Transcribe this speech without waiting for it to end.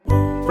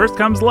First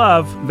comes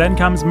love, then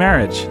comes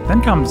marriage,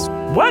 then comes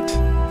what?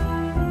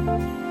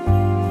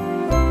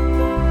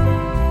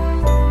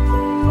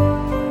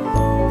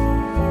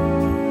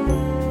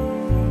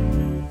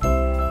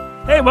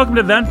 Hey, welcome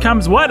to Then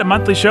Comes What, a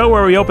monthly show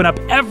where we open up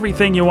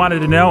everything you wanted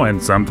to know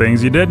and some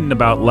things you didn't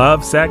about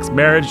love, sex,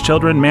 marriage,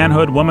 children,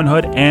 manhood,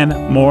 womanhood,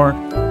 and more.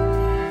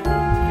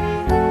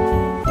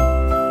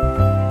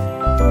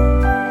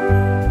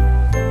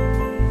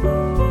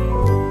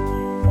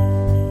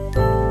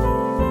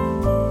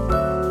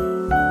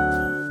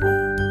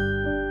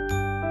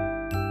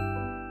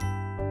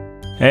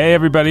 Hey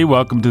everybody,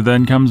 welcome to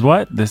Then Comes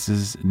What. This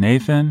is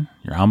Nathan,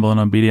 your humble and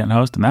obedient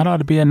host, and that ought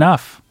to be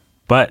enough.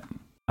 But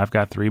I've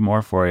got three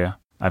more for you.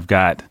 I've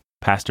got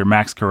Pastor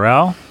Max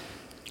Carell.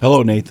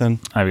 Hello, Nathan.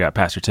 I've got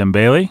Pastor Tim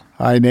Bailey.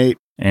 Hi, Nate.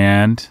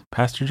 And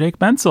Pastor Jake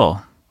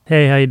Bensel.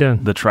 Hey, how you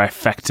doing? The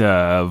trifecta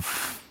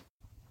of...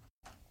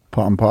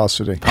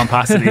 Pomposity.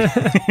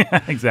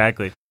 Yeah,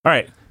 exactly. All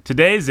right,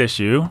 today's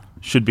issue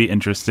should be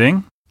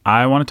interesting.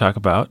 I want to talk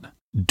about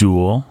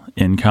dual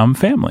income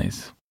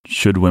families.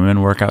 Should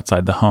women work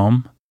outside the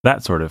home?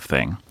 That sort of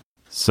thing.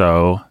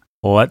 So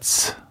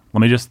let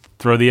me just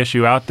throw the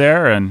issue out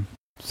there and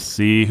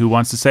see who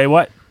wants to say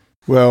what.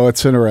 Well,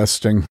 it's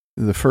interesting.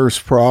 The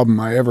first problem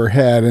I ever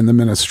had in the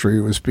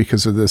ministry was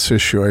because of this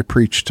issue. I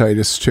preached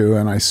Titus 2,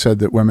 and I said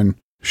that women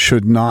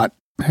should not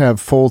have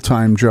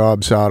full-time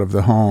jobs out of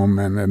the home.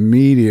 And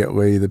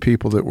immediately, the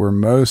people that were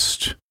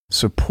most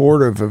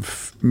supportive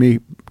of me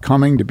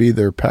coming to be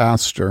their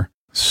pastor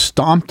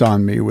stomped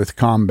on me with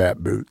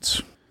combat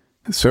boots.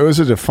 So it was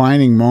a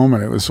defining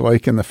moment. It was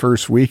like in the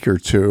first week or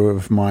two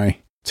of my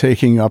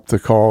taking up the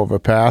call of a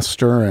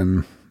pastor,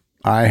 and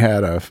I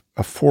had a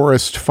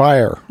forest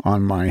fire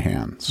on my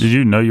hands. Did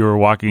you know you were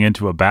walking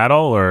into a battle,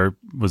 or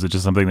was it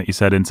just something that you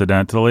said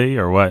incidentally,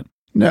 or what?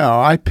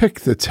 No, I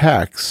picked the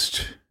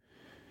text.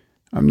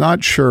 I'm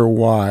not sure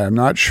why. I'm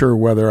not sure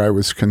whether I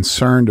was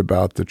concerned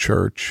about the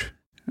church.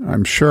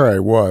 I'm sure I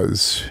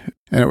was.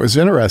 And it was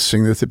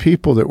interesting that the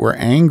people that were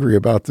angry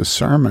about the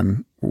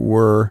sermon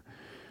were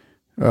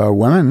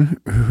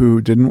women who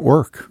didn't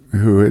work,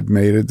 who had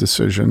made a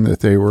decision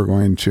that they were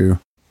going to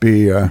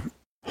be a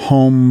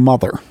home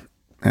mother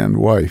and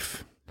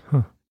wife.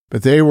 Huh.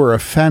 But they were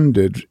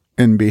offended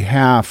in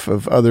behalf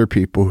of other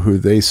people who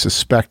they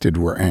suspected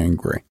were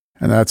angry.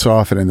 And that's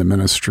often in the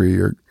ministry.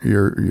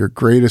 Your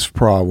greatest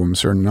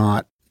problems are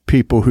not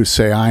people who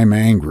say, I'm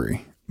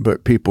angry,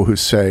 but people who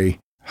say,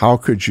 how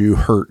could you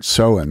hurt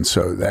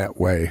so-and-so that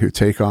way, who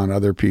take on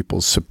other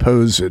people's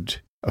supposed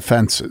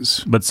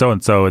offenses. But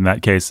so-and-so in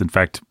that case, in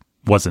fact,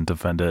 wasn't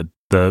offended.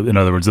 In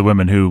other words, the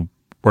women who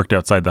worked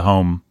outside the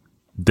home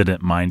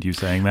didn't mind you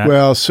saying that?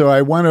 Well, so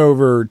I went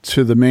over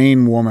to the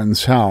main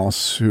woman's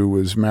house who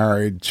was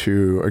married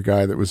to a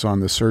guy that was on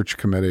the search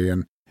committee,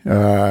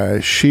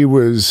 and she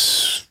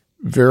was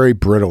very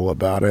brittle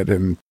about it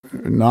and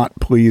not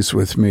pleased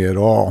with me at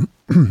all.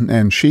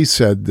 And she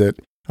said that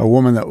a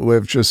woman that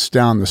lived just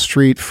down the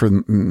street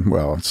from,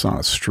 well, it's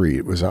not a street,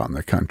 it was out in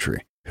the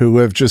country, who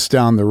lived just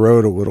down the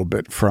road a little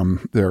bit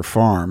from their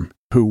farm,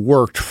 who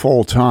worked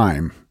full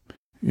time.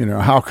 You know,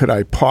 how could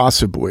I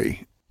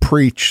possibly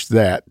preach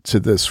that to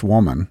this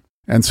woman?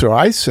 And so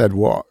I said,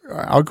 well,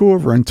 I'll go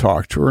over and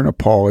talk to her and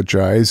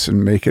apologize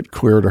and make it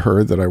clear to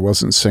her that I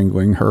wasn't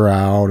singling her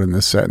out and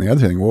this, that, and the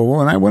other thing. Well,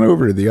 when I went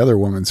over to the other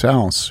woman's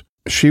house,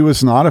 she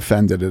was not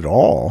offended at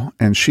all.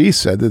 And she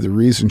said that the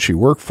reason she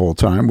worked full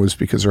time was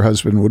because her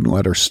husband wouldn't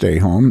let her stay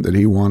home, that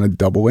he wanted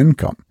double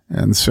income.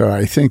 And so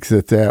I think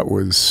that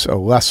was a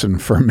lesson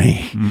for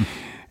me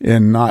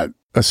in not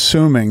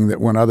assuming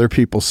that when other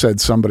people said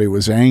somebody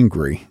was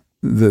angry,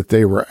 that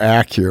they were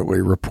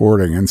accurately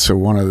reporting. And so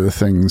one of the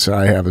things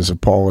I have as a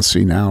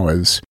policy now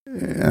is,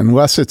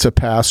 unless it's a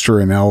pastor,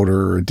 an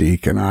elder, or a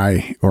deacon,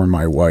 or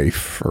my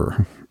wife,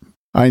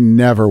 I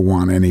never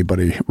want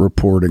anybody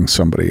reporting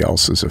somebody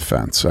else's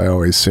offense. I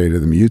always say to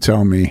them, you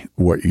tell me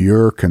what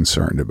you're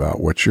concerned about,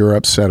 what you're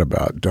upset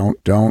about.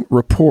 Don't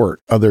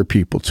report other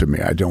people to me.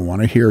 I don't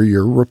want to hear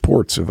your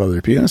reports of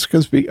other people. That's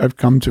because I've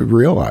come to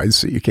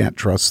realize that you can't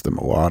trust them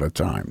a lot of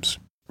times.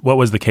 What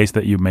was the case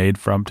that you made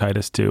from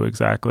Titus 2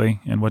 exactly?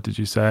 And what did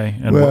you say?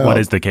 And what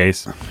is the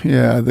case?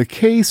 Yeah, the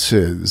case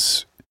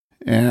is,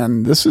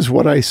 and this is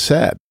what I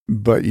said,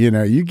 but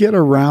you get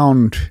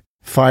around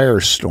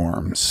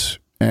firestorms,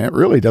 and it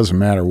really doesn't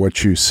matter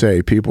what you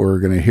say. People are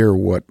going to hear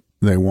what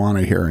they want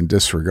to hear and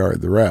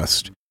disregard the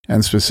rest.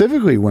 And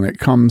specifically when it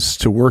comes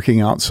to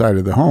working outside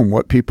of the home,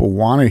 what people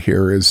want to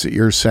hear is that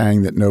you're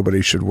saying that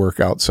nobody should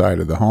work outside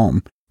of the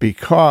home,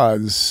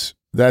 because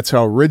that's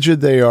how rigid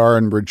they are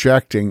in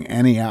rejecting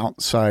any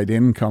outside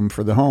income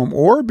for the home,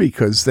 or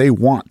because they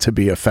want to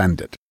be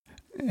offended.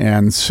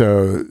 And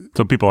so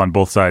people on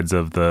both sides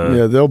of the...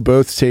 Yeah, they'll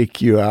both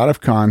take you out of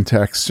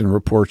context and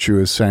report you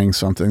as saying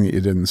something that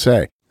you didn't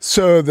say.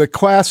 So the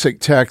classic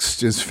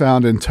text is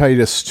found in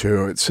Titus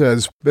 2. It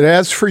says, "But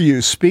as for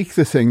you, speak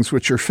the things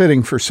which are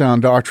fitting for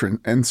sound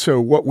doctrine." And so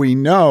what we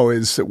know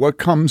is that what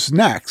comes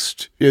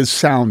next is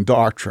sound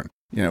doctrine.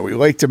 We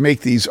like to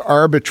make these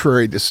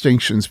arbitrary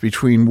distinctions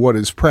between what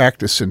is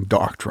practice and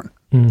doctrine.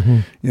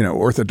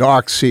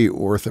 Orthodoxy,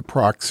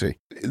 orthopraxy.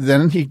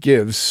 Then he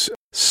gives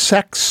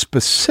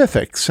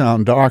sex-specific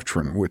sound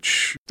doctrine,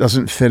 which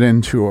doesn't fit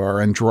into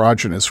our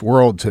androgynous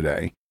world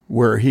today,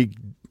 where he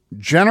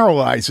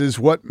generalizes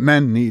what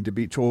men need to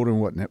be told and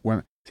what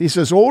women. He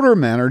says older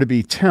men are to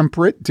be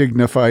temperate,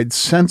 dignified,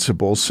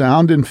 sensible,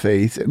 sound in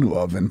faith, and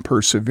love and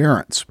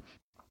perseverance.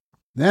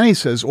 Then he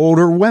says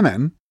older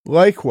women,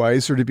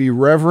 likewise, are to be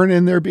reverent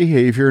in their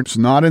behavior,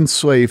 not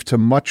enslaved to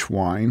much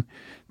wine,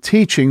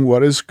 teaching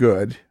what is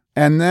good.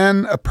 And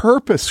then a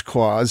purpose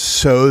clause,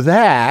 so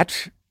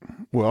that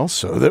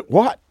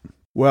what?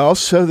 Well,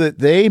 so that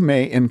they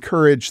may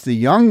encourage the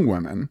young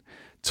women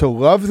to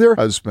love their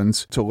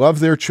husbands, to love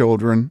their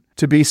children,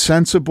 to be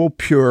sensible,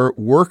 pure,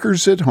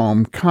 workers at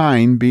home,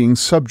 kind, being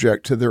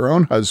subject to their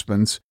own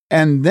husbands.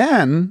 And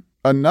then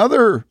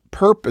another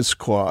purpose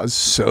clause,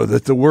 so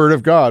that the word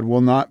of God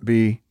will not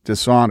be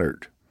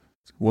dishonored,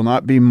 will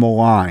not be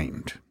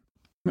maligned.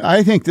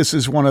 I think this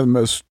is one of the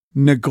most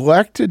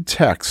neglected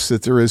texts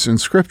that there is in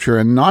Scripture,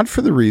 and not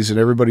for the reason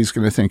everybody's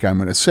going to think I'm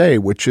going to say,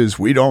 which is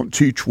we don't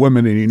teach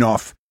women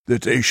enough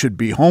that they should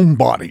be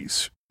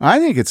homebodies. I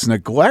think it's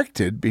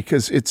neglected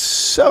because it's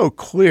so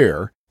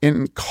clear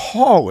in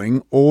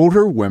calling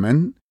older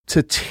women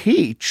to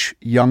teach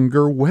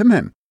younger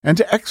women and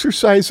to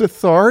exercise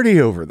authority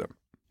over them.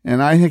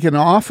 And I think an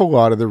awful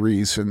lot of the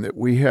reason that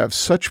we have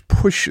such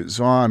pushes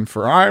on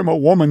for I'm a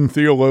woman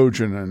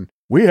theologian, and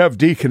we have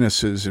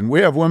deaconesses, and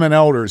we have women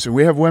elders, and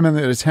we have women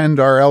that attend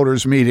our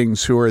elders'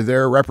 meetings who are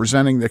there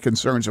representing the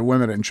concerns of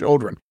women and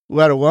children,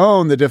 let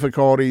alone the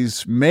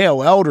difficulties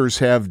male elders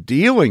have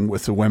dealing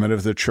with the women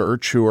of the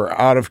church who are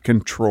out of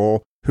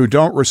control, who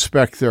don't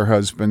respect their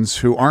husbands,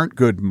 who aren't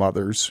good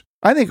mothers.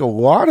 I think a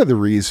lot of the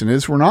reason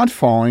is we're not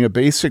following a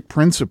basic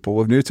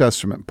principle of New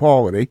Testament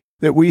polity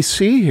that we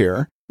see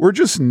here. We're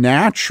just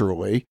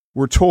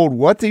we're told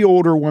what the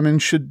older women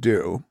should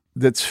do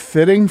that's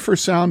fitting for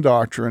sound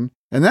doctrine.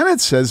 And then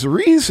it says the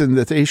reason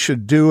that they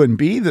should do and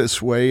be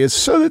this way is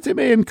so that they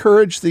may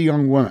encourage the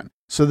young women,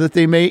 so that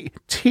they may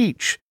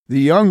teach the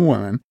young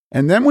women.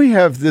 And then we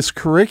have this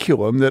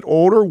curriculum that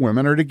older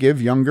women are to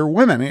give younger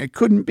women. It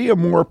couldn't be a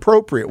more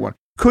appropriate one.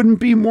 Couldn't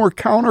be more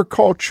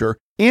counterculture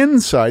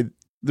inside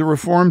the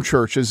Reformed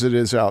Church as it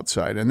is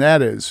outside. And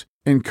that is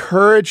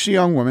encourage the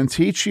young women,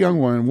 teach the young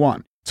women,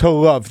 1, to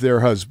love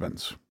their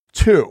husbands.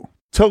 2,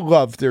 to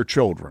love their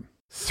children.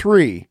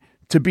 3,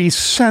 to be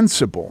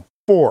sensible.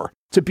 4,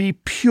 to be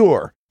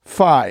pure.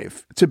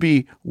 5, to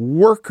be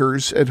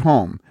workers at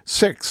home.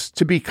 6,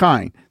 to be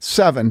kind.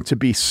 7, to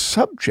be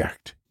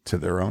subject to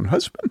their own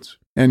husbands.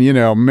 And,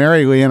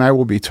 Mary Lee and I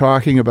will be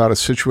talking about a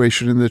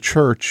situation in the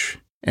church.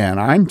 And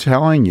I'm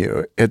telling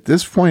you, at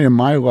this point in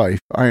my life,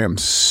 I am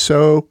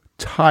so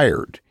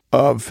tired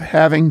of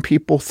having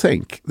people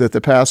think that the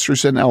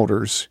pastors and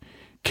elders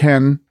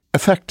can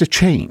effect a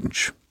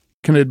change,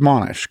 can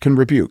admonish, can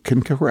rebuke,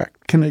 can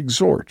correct, can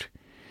exhort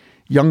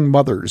young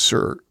mothers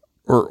or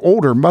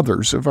older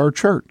mothers of our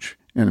church.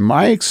 And in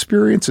my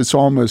experience, it's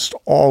almost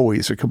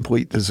always a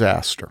complete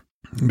disaster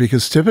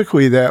because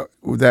typically that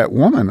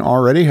woman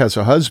already has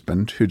a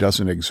husband who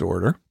doesn't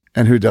exhort her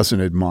and who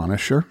doesn't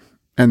admonish her.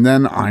 And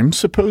then I'm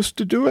supposed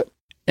to do it.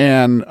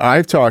 And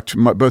I've talked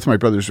to both my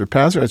brothers are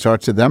pastors. I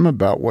talked to them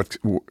about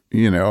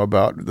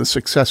about the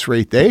success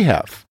rate they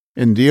have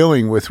in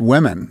dealing with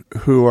women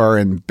who are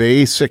in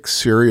basic,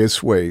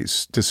 serious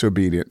ways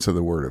disobedient to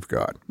the word of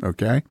God.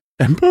 Okay.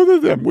 And both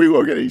of them, we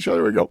look at each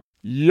other and go,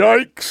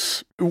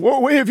 yikes.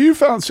 What way have you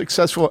found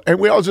successful? And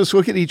we all just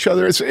look at each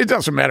other and say, it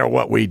doesn't matter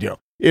what we do.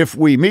 If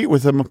we meet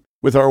with them,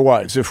 with our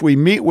wives, if we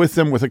meet with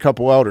them with a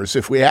couple elders,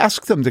 if we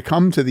ask them to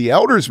come to the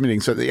elders meeting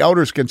so the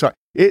elders can talk,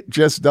 it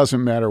just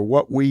doesn't matter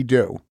what we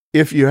do.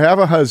 If you have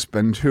a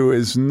husband who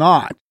is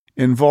not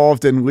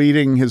involved in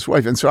leading his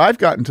wife, and so I've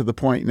gotten to the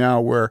point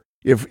now where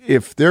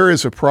if there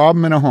is a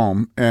problem in a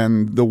home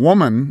and the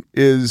woman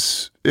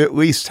is at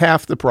least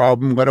half the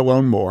problem, let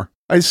alone more,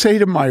 I say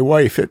to my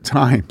wife at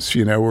times,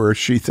 where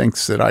she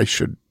thinks that I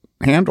should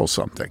handle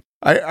something.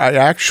 I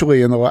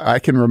actually, I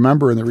can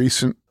remember in the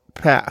recent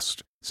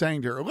past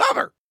saying to her, love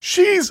her.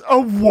 She's a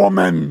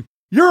woman.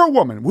 You're a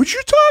woman. Would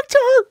you talk to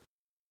her?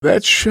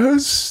 That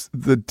shows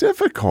the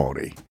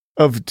difficulty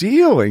of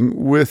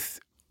dealing with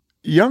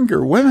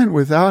younger women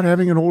without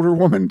having an older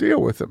woman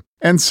deal with them.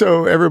 And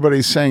so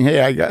everybody's saying,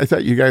 hey, I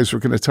thought you guys were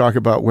going to talk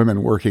about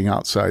women working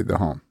outside the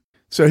home.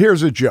 So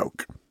here's a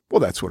joke. Well,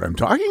 that's what I'm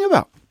talking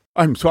about.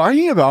 I'm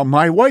talking about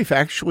my wife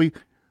actually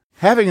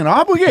having an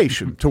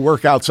obligation to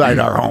work outside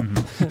our home.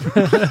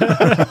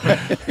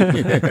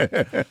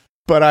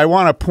 But I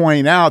want to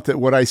point out that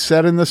what I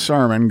said in the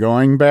sermon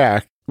going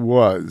back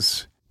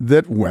was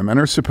that women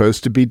are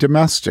supposed to be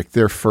domestic.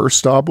 Their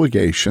first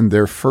obligation,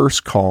 their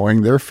first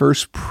calling, their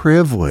first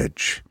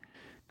privilege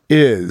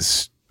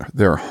is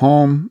their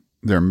home,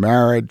 their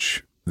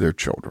marriage, their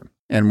children.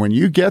 And when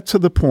you get to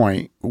the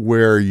point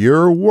where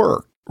your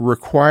work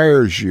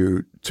requires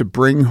you to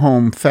bring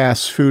home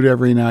fast food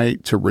every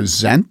night, to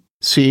resent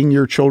seeing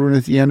your children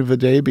at the end of the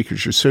day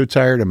because you're so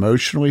tired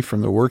emotionally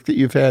from the work that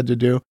you've had to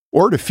do,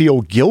 or to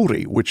feel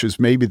guilty, which is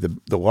maybe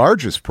the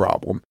largest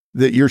problem,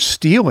 that you're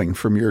stealing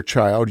from your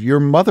child your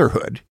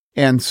motherhood.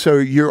 And so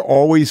you're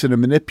always in a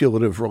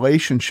manipulative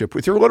relationship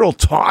with your little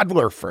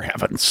toddler, for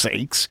heaven's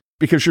sakes,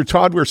 because your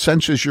toddler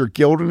senses your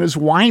guilt and is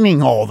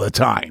whining all the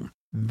time.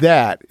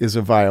 That is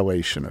a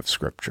violation of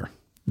Scripture.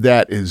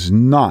 That is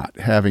not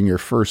having your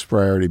first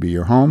priority be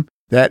your home.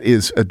 That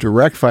is a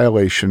direct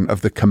violation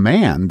of the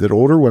command that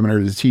older women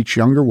are to teach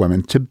younger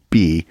women to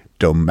be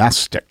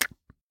domestic.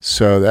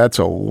 So that's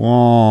a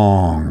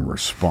long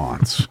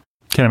response.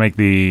 Can I make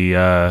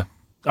the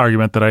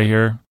argument that I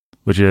hear,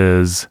 which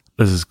is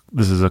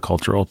this is a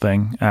cultural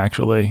thing,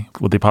 actually.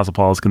 What the Apostle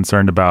Paul is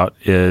concerned about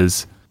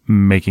is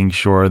making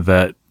sure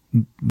that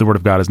the Word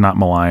of God is not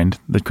maligned,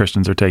 that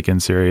Christians are taken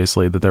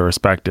seriously, that they're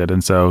respected.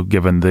 And so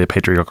given the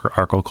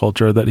patriarchal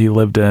culture that he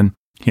lived in,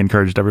 he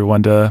encouraged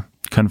everyone to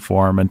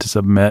conform and to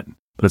submit,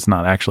 but it's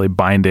not actually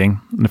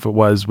binding. And if it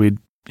was, we'd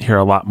hear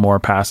a lot more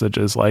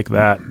passages like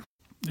that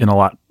in a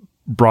lot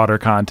broader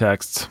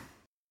contexts.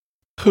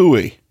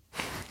 Hooey.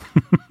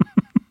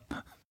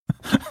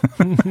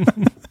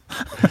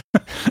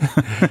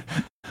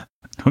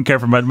 Don't care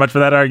for much for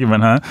that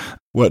argument, huh?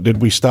 What,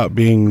 did we stop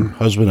being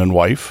husband and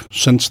wife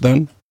since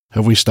then?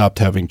 Have we stopped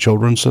having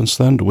children since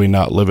then? Do we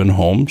not live in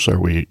homes? Are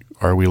we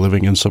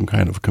living in some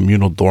kind of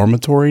communal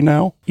dormitory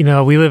now? You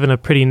know, we live in a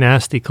pretty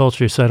nasty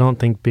culture, so I don't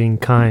think being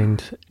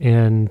kind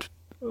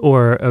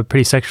or a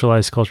pretty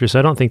sexualized culture, so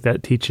I don't think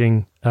that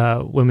teaching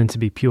women to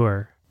be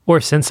pure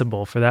or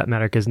sensible, for that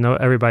matter, because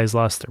everybody's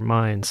lost their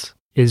minds,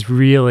 is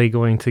really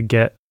going to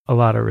get a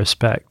lot of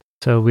respect.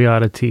 So we ought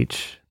to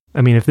teach.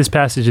 I mean, if this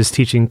passage is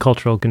teaching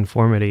cultural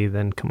conformity,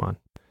 then come on.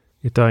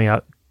 You're throwing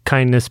out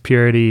kindness,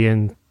 purity,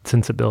 and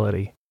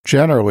sensibility.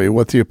 Generally,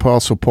 what the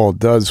Apostle Paul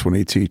does when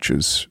he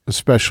teaches,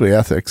 especially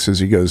ethics, is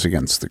he goes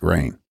against the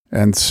grain.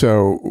 And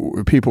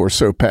so people are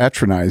so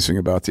patronizing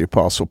about the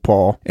Apostle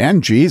Paul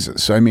and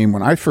Jesus. I mean,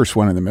 when I first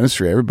went in the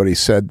ministry, everybody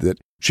said that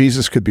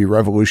Jesus could be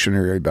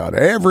revolutionary about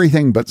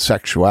everything but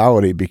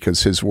sexuality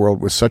because his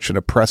world was such an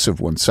oppressive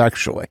one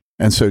sexually.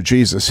 And so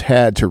Jesus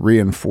had to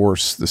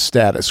reinforce the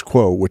status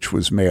quo, which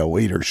was male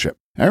leadership.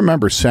 I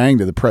remember saying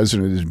to the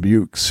president of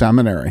Dubuque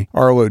Seminary,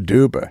 Arlo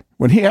Duba,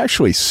 when he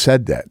actually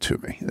said that to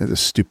me, the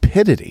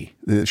stupidity,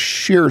 the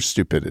sheer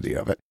stupidity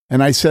of it.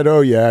 And I said,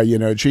 oh yeah,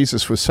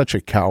 Jesus was such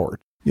a coward.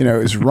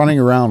 Is running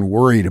around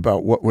worried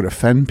about what would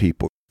offend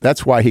people.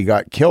 That's why he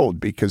got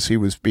killed, because he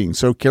was being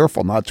so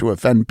careful not to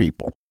offend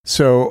people.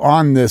 So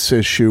on this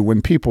issue,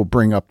 when people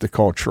bring up the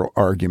cultural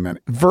argument,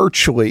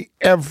 virtually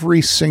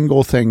every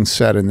single thing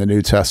said in the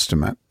New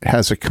Testament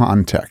has a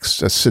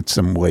context, a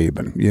sitzum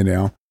leben,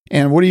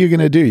 And what are you going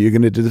to do? You're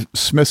going to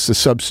dismiss the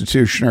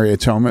substitutionary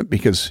atonement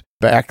because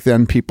back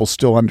then people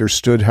still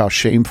understood how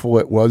shameful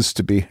it was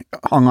to be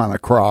hung on a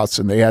cross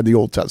and they had the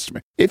Old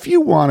Testament. If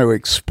you want to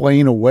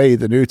explain away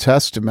the New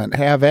Testament,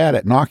 have at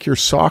it. Knock your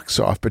socks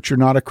off, but you're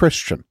not a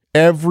Christian.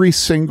 Every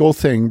single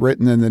thing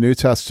written in the New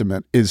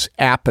Testament is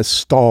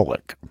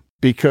apostolic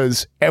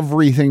because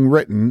everything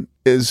written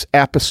is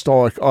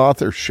apostolic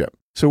authorship.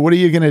 So what are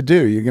you going to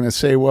do? You're going to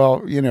say,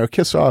 well,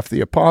 kiss off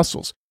the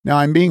apostles. Now,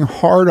 I'm being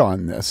hard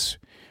on this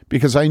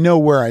because I know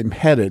where I'm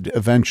headed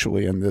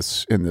eventually in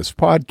this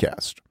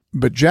podcast.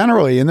 But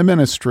generally in the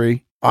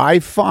ministry, I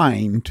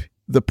find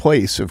the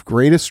place of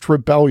greatest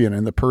rebellion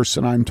in the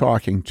person I'm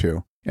talking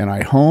to, and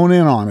I hone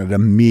in on it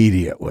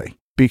immediately.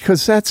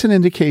 Because that's an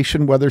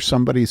indication whether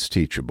somebody's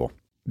teachable.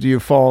 Do you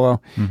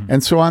follow? Mm-hmm.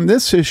 And so on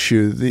this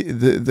issue,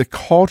 the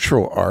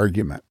cultural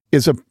argument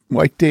is,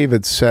 like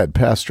David said,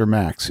 Pastor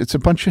Max, it's a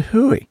bunch of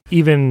hooey.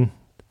 Even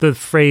the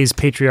phrase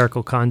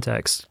patriarchal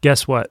context,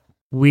 guess what?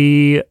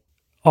 We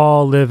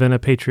all live in a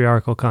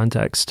patriarchal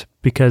context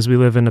because we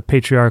live in a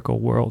patriarchal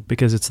world,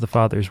 because it's the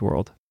Father's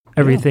world.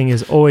 Everything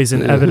is always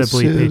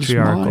inevitably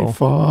patriarchal. This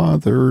is my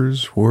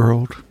Father's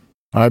world.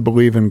 I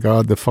believe in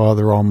God the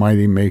Father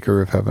Almighty,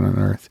 maker of heaven and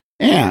earth.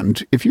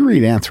 And if you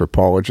read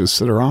anthropologists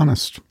that are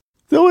honest,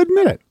 they'll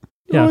admit it.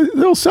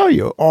 They'll sell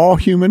you. All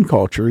human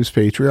culture is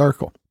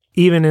patriarchal.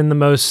 Even in the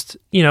most,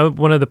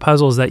 one of the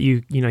puzzles that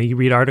you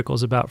read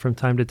articles about from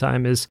time to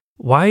time is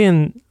why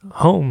in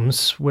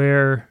homes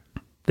where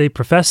they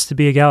profess to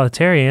be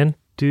egalitarian,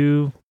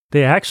 do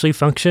they actually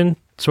function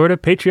sort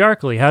of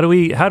patriarchally? How do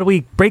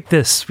we break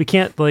this? We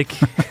can't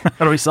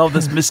how do we solve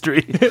this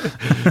mystery?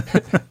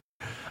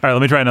 All right,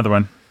 let me try another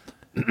one,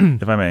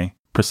 if I may.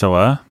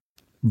 Priscilla,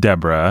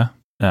 Deborah,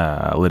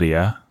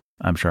 Lydia.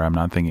 I'm sure I'm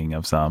not thinking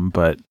of some,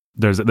 but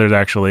there's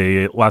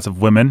actually lots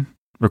of women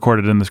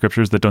recorded in the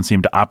scriptures that don't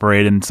seem to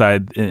operate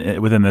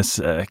within this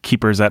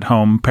keepers at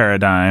home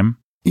paradigm.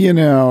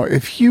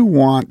 If you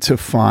want to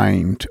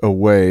find a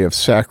way of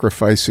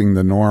sacrificing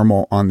the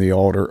normal on the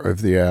altar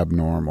of the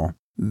abnormal,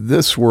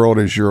 this world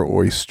is your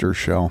oyster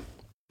shell.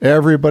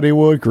 Everybody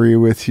will agree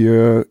with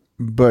you,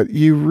 but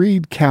you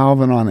read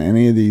Calvin on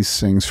any of these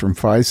things from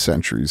 5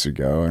 centuries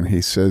ago, and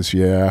he says,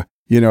 yeah,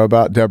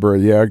 about Deborah.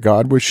 Yeah,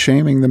 God was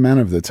shaming the men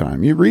of the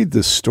time. You read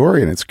this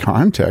story in its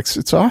context,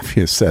 it's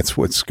obvious that's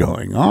what's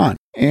going on.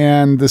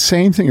 And the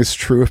same thing is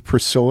true of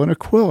Priscilla and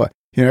Aquila.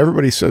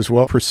 Everybody says,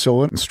 well,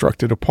 Priscilla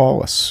instructed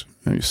Apollos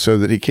so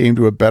that he came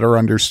to a better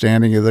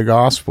understanding of the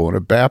gospel and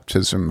a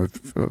baptism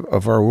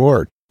of our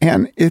Lord.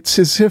 And it's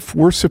as if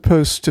we're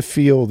supposed to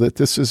feel that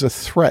this is a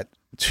threat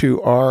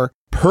to our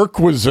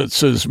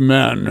perquisites as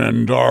men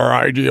and our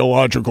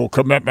ideological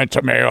commitment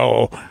to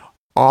male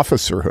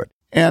officerhood.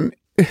 And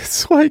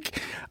it's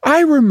like,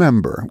 I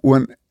remember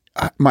when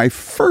my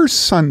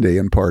first Sunday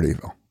in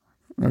Partyville,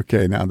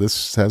 okay, now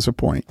this has a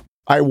point.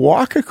 I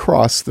walk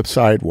across the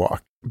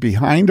sidewalk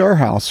behind our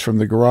house from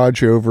the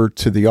garage over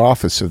to the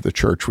office of the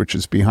church, which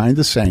is behind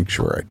the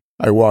sanctuary.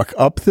 I walk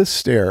up the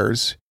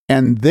stairs,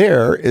 and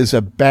there is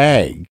a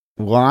bag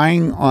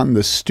lying on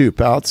the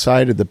stoop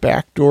outside of the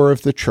back door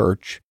of the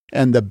church,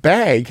 and the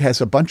bag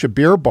has a bunch of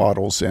beer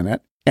bottles in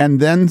it,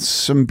 and then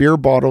some beer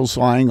bottles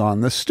lying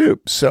on the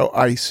stoop. So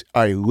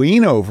I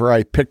lean over,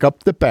 I pick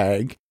up the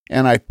bag,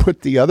 and I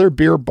put the other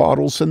beer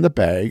bottles in the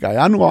bag.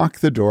 I unlock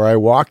the door, I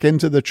walk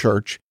into the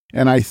church,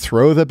 and I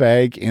throw the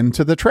bag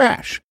into the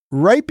trash.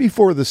 Right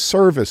before the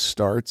service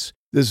starts,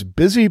 this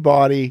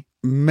busybody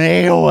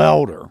male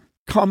elder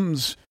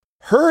comes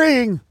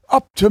hurrying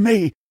up to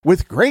me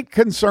with great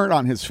concern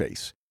on his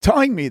face,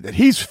 telling me that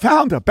he's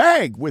found a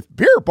bag with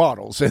beer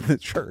bottles in the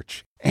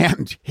church.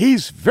 And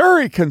he's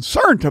very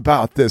concerned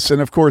about this.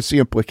 And of course, the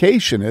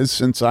implication is,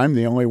 since I'm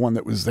the only one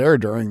that was there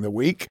during the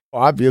week,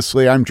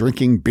 obviously I'm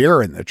drinking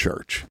beer in the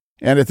church.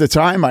 And at the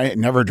time, I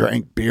never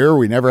drank beer.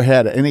 We never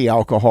had any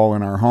alcohol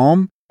in our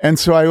home. And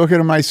so I look at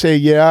him, I say,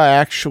 yeah,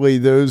 actually,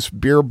 those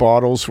beer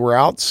bottles were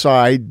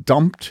outside,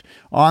 dumped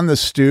on the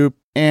stoop.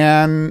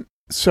 And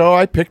so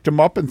I picked them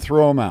up and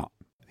threw them out.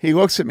 He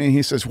looks at me and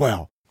he says,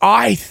 well,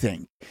 I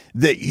think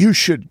that you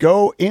should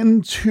go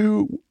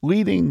into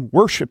leading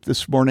worship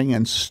this morning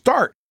and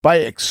start by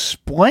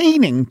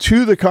explaining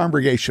to the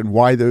congregation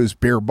why those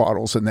beer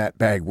bottles in that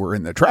bag were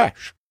in the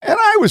trash. And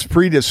I was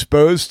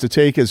predisposed to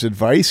take his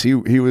advice. He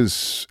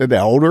was an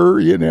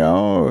elder,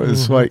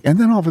 It's like, and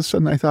then all of a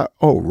sudden I thought,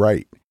 oh,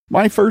 right.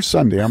 My first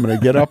Sunday, I'm going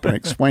to get up and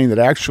explain that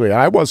actually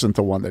I wasn't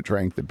the one that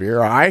drank the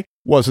beer. I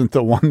wasn't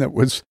the one that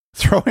was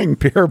throwing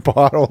beer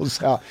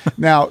bottles out.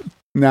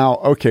 Now,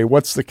 okay,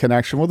 what's the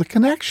connection? Well, the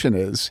connection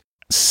is,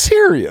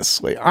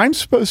 seriously, I'm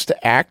supposed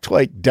to act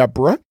like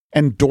Deborah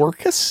and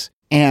Dorcas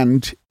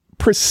and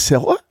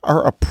Priscilla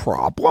are a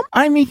problem?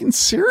 I mean,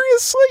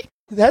 seriously?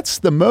 That's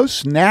the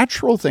most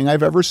natural thing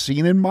I've ever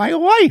seen in my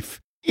life.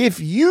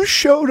 If you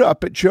showed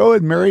up at Joe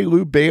and Mary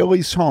Lou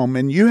Bailey's home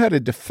and you had a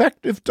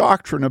defective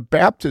doctrine of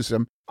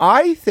baptism,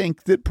 I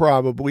think that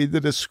probably the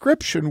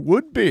description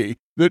would be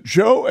that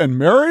Joe and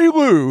Mary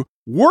Lou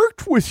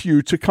worked with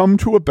you to come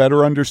to a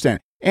better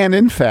understanding. And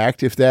in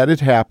fact, if that had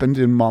happened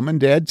in Mom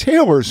and Dad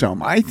Taylor's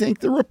home, I think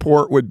the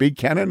report would be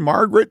Ken and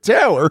Margaret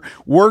Taylor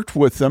worked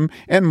with them,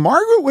 and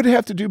Margaret would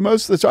have to do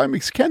most of the time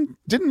because Ken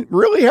didn't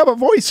really have a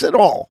voice at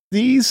all.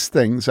 These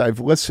things I've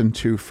listened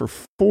to for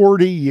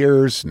 40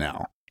 years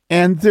now,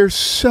 and they're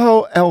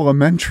so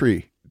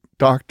elementary,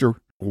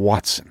 Dr.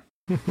 Watson.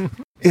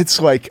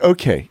 It's like,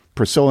 okay,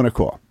 Priscilla and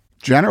Aquila.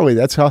 Generally,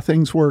 that's how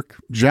things work.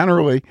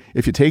 Generally,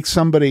 if you take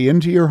somebody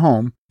into your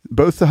home,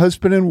 both the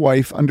husband and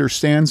wife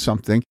understand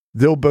something,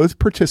 they'll both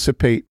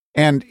participate,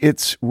 and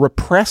it's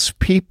repressed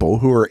people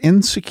who are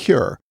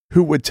insecure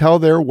who would tell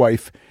their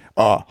wife,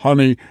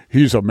 honey,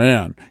 he's a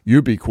man.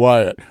 You be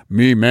quiet.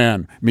 Me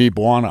man, me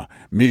bwana,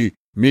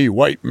 me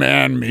white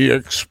man, me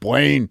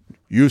explain.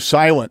 You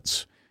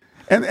silence.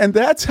 And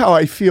that's how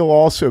I feel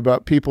also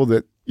about people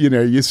that,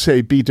 you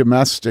say be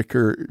domestic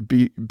or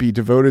be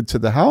devoted to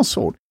the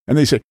household. And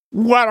they say,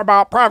 what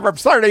about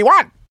Proverbs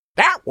 31?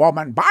 That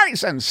woman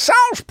buys and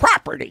sells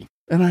property.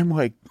 And I'm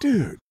like,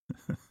 dude,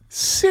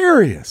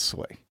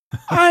 seriously?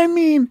 I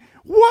mean,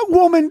 what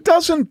woman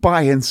doesn't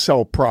buy and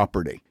sell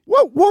property?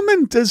 What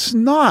woman does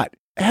not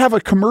have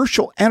a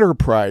commercial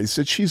enterprise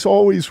that she's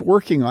always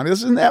working on?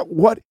 Isn't that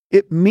what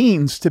it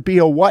means to be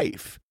a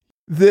wife?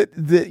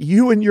 That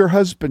you and your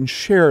husband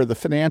share the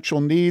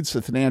financial needs,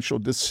 the financial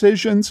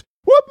decisions.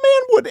 What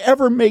man would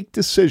ever make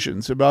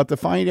decisions about the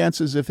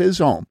finances of his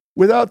home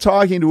without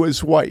talking to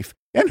his wife?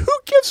 And who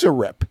gives a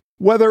rip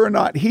whether or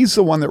not he's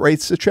the one that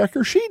writes the check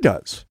or she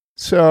does?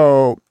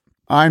 So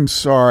I'm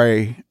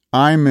sorry,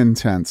 I'm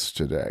intense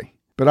today.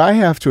 But I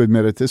have to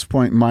admit, at this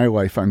point in my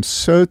life, I'm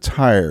so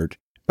tired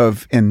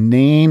of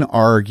inane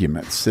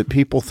arguments that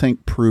people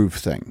think prove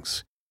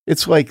things.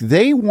 It's like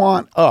they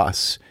want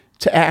us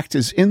to act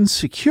as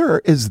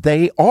insecure as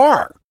they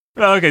are.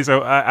 Okay,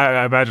 so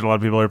I imagine a lot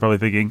of people are probably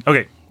thinking,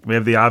 okay, we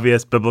have the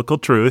obvious biblical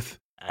truth,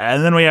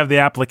 and then we have the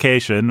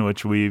application,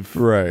 which we've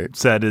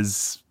said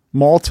is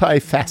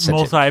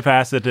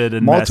multifaceted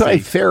and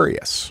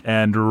multifarious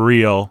and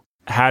real.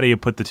 How do you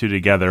put the two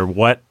together?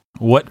 What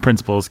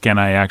principles can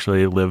I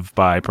actually live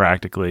by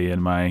practically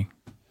in my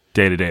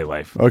day-to-day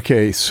life?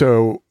 Okay,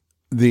 so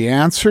the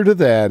answer to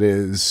that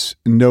is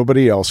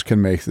nobody else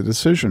can make the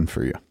decision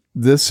for you.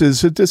 This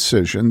is a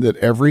decision that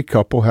every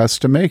couple has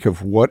to make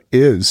of what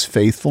is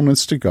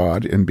faithfulness to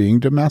God and being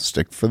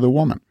domestic for the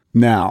woman.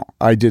 Now,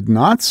 I did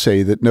not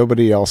say that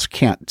nobody else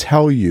can't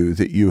tell you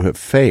that you have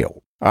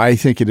failed. I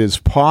think it is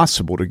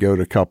possible to go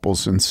to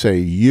couples and say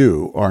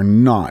you are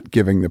not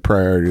giving the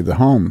priority to the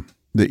home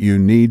that you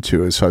need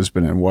to as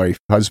husband and wife.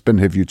 Husband,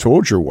 have you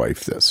told your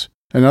wife this?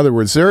 In other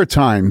words, there are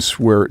times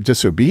where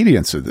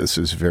disobedience of this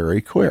is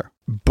very clear.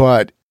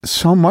 But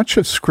so much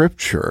of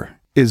Scripture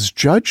is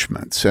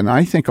judgments. And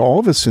I think all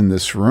of us in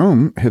this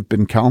room have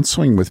been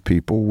counseling with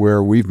people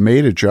where we've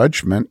made a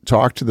judgment,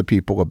 talked to the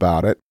people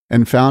about it,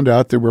 and found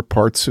out there were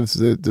parts of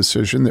the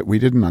decision that we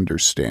didn't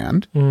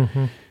understand.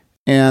 Mm-hmm.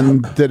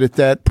 And that at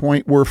that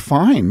point, we're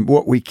fine.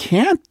 What we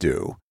can't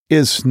do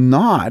is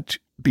not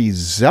be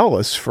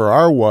zealous for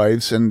our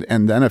wives, and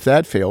then if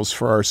that fails,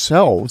 for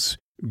ourselves,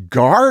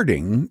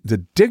 guarding the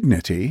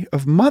dignity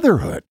of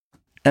motherhood.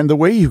 And the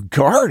way you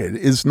guard it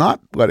is not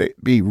let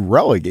it be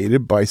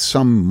relegated by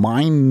some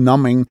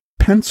mind-numbing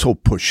pencil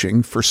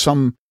pushing for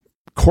some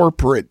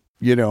corporate,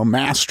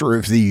 master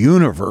of the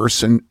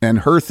universe and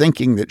her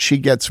thinking that she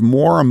gets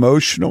more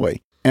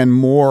emotionally and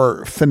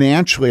more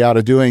financially out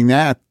of doing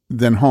that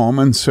than home,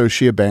 and so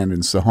she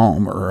abandons the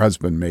home or her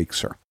husband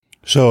makes her.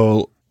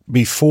 So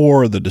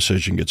before the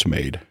decision gets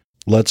made,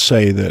 let's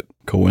say that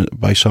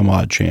by some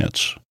odd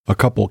chance, a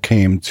couple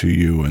came to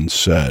you and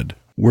said,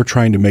 we're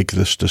trying to make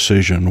this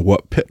decision.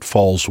 What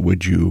pitfalls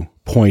would you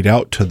point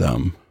out to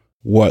them?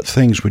 What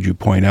things would you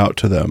point out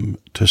to them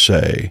to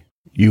say,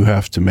 you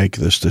have to make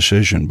this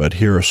decision, but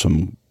here are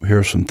some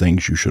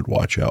things you should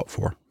watch out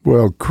for?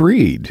 Well,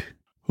 greed.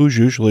 Who's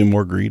usually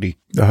more greedy?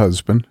 The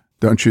husband,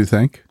 don't you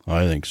think?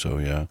 I think so,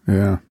 yeah.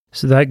 Yeah.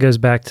 So that goes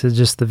back to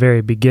just the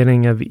very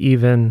beginning of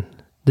even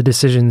the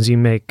decisions you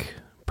make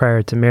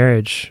prior to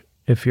marriage,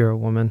 if you're a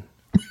woman.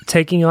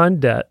 Taking on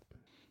debt,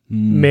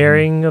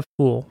 marrying a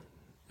fool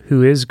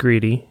who is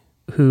greedy,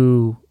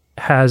 who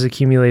has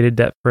accumulated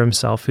debt for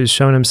himself, who's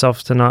shown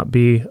himself to not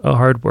be a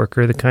hard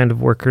worker, the kind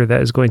of worker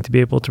that is going to be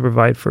able to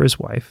provide for his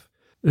wife,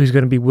 who's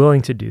going to be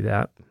willing to do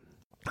that.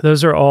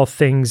 Those are all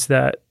things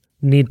that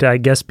need to, I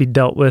guess, be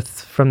dealt with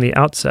from the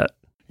outset.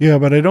 Yeah,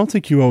 but I don't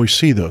think you always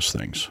see those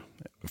things,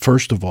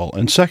 first of all.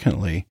 And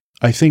secondly,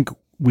 I think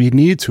we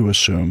need to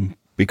assume,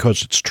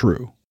 because it's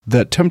true,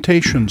 that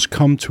temptations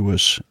come to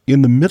us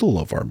in the middle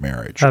of our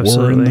marriage.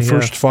 Absolutely, or in the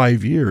first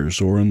 5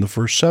 years or in the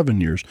first 7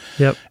 years.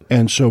 Yep.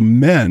 And so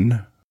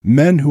men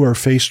who are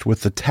faced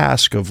with the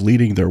task of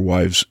leading their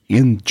wives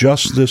in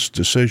just this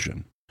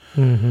decision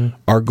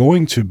are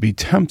going to be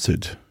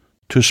tempted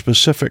to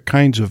specific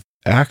kinds of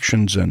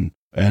actions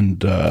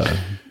and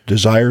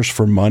desires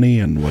for money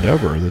and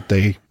whatever that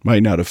they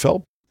might not have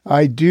felt.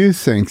 I do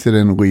think that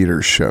in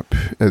leadership,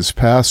 as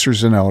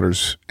pastors and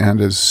elders, and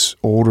as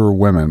older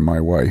women, my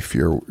wife,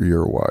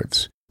 your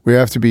wives, we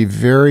have to be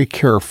very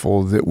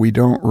careful that we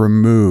don't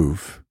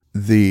remove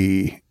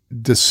the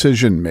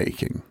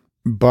decision-making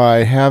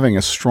by having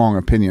a strong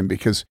opinion.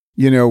 Because,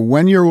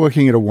 when you're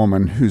looking at a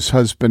woman whose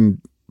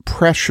husband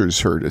pressures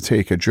her to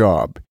take a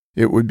job,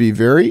 it would be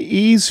very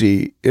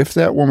easy, if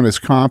that woman is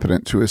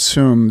competent, to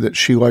assume that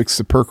she likes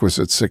the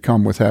perquisites that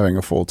come with having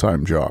a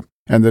full-time job,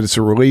 and that it's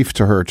a relief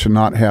to her to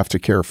not have to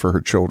care for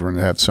her children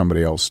and have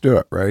somebody else do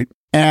it, right?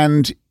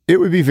 And it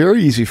would be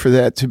very easy for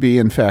that to be,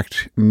 in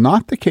fact,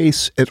 not the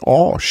case at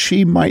all.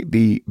 She might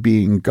be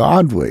being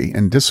godly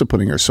and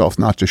disciplining herself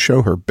not to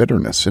show her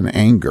bitterness and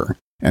anger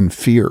and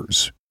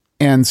fears.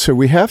 And so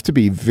we have to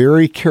be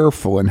very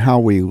careful in how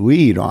we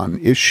lead on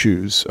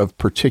issues of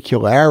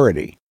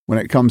particularity when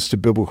it comes to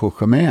biblical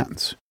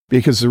commands.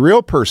 Because the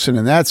real person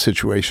in that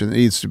situation that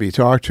needs to be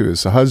talked to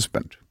is the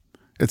husband.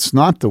 It's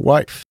not the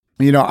wife.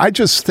 I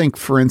just think,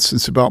 for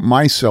instance, about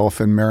myself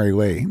and Mary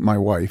Lee, my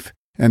wife.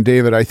 And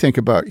David, I think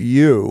about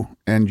you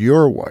and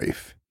your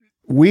wife.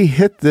 We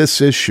hit this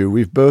issue.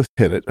 We've both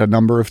hit it a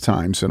number of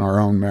times in our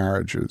own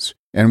marriages.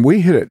 And we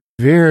hit it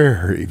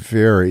very,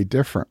 very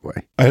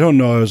differently. I don't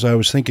know. As I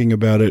was thinking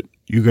about it,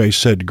 you guys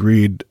said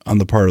greed on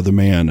the part of the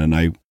man. And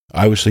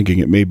I was thinking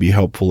it may be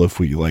helpful if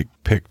we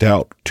picked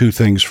out two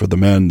things for the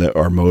men that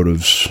are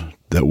motives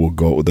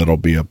that'll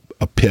be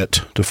a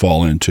pit to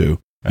fall into,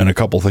 and a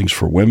couple things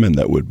for women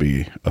that would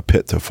be a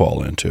pit to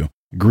fall into.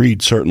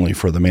 Greed, certainly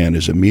for the man,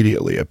 is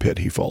immediately a pit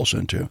he falls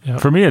into. Yep.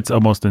 For me, it's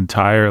almost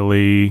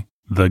entirely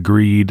the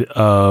greed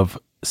of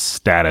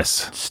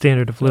status.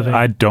 Standard of living.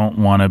 I don't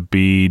want to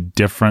be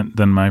different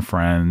than my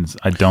friends.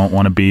 I don't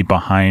want to be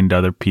behind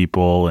other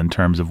people in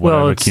terms of what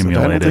I've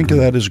accumulated. I don't think of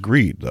that as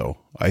greed, though.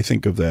 I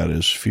think of that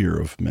as fear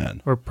of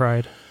men. Or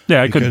pride.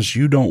 Yeah, because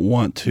you don't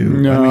want to.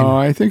 No,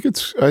 I think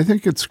it's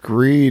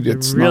greed.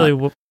 It's really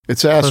not,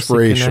 it's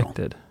aspirational.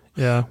 Connected.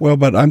 Yeah. Well,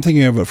 but I'm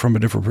thinking of it from a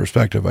different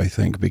perspective, I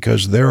think,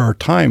 because there are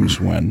times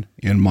when,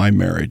 in my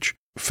marriage,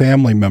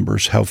 family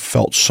members have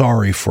felt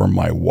sorry for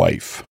my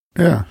wife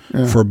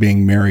for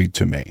being married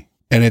to me.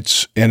 And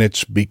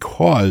it's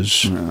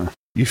because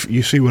you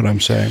see what I'm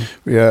saying?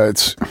 Yeah,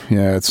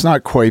 it's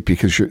not quite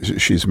because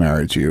she's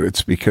married to you.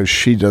 It's because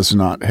she does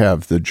not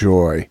have the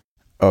joy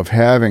of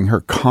having her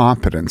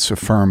competence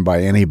affirmed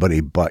by anybody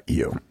but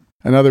you.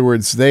 In other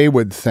words, they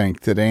would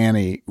think that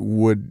Annie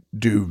would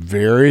do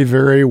very,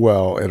 very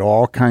well at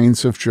all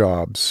kinds of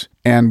jobs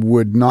and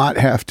would not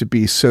have to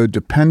be so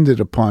dependent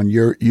upon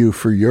you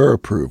for your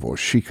approval.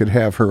 She could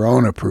have her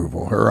own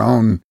approval, her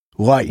own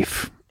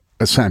life,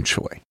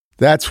 essentially.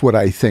 That's what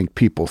I think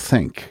people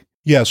think.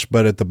 Yes,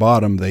 but at the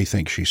bottom, they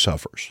think she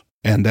suffers.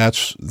 And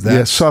that's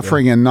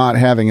suffering and not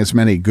having as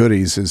many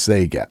goodies as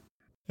they get.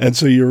 And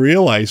so you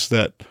realize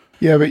that.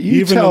 Yeah, but you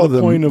even tell to the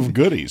them, point of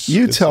goodies.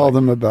 You tell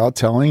them about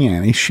telling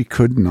Annie she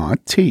could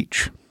not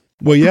teach.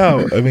 Well,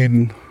 yeah, I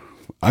mean,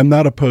 I'm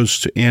not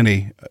opposed to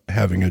Annie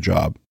having a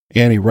job.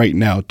 Annie right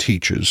now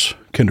teaches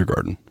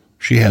kindergarten.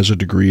 She has a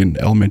degree in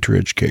elementary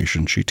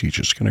education. She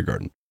teaches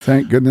kindergarten.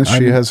 Thank goodness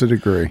she has a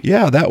degree.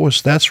 Yeah,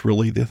 that's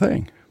really the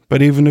thing.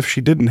 But even if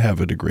she didn't have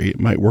a degree, it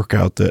might work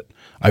out that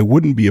I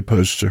wouldn't be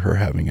opposed to her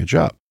having a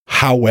job.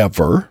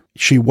 However,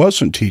 she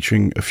wasn't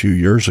teaching a few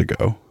years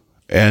ago.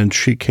 And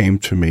she came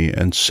to me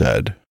and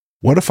said,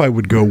 what if I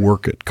would go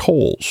work at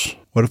Kohl's?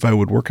 What if I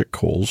would work at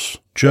Kohl's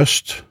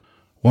just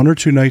 1 or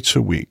 2 nights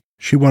a week?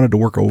 She wanted to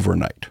work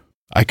overnight.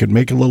 I could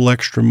make a little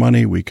extra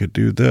money. We could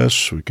do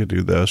this. We could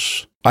do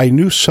this. I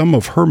knew some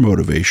of her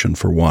motivation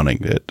for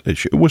wanting it.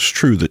 It was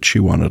true that she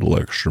wanted a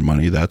little extra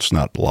money. That's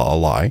not a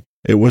lie.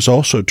 It was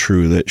also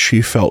true that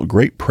she felt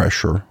great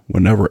pressure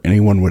whenever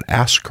anyone would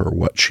ask her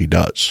what she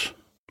does.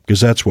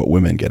 Because that's what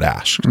women get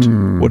asked.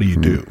 What do you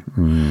do?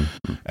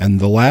 And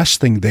the last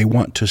thing they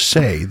want to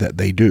say that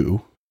they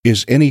do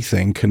is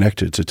anything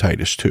connected to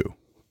Titus 2.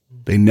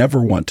 They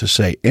never want to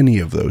say any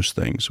of those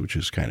things, which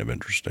is kind of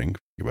interesting.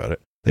 Think about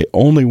it. They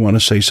only want to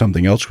say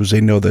something else because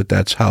they know that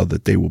that's how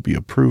that they will be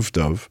approved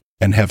of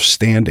and have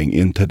standing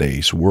in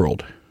today's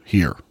world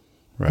here,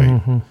 right?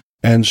 Mm-hmm.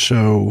 And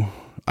so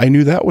I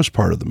knew that was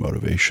part of the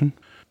motivation.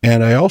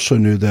 And I also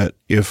knew that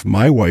if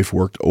my wife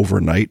worked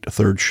overnight,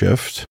 third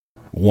shift,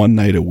 1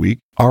 night a week,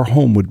 our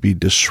home would be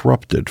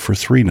disrupted for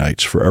 3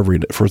 nights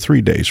for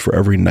 3 days for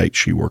every night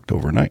she worked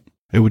overnight.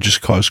 It would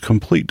just cause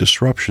complete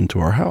disruption to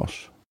our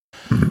house.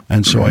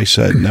 And so I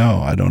said, no,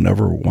 I don't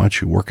ever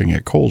want you working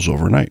at Kohl's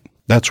overnight.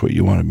 That's what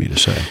you wanted me to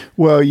say.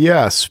 Well,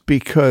 yes,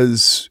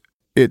 because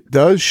it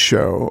does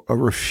show a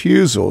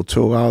refusal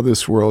to allow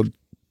this world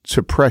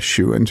to press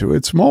you into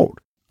its mold.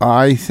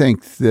 I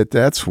think that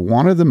that's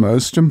one of the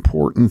most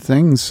important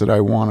things that I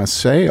want to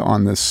say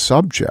on this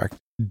subject.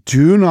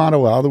 Do not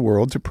allow the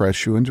world to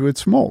press you into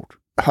its mold.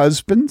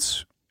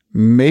 Husbands,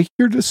 make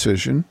your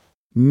decision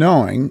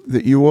knowing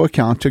that you will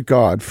account to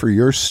God for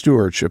your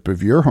stewardship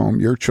of your home,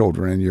 your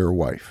children, and your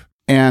wife.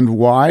 And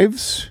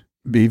wives,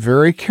 be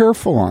very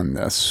careful on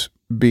this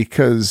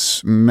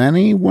because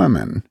many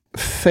women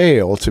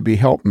fail to be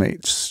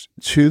helpmates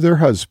to their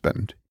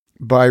husband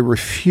by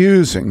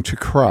refusing to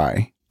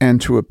cry and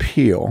to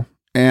appeal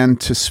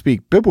and to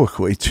speak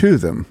biblically to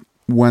them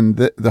when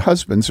the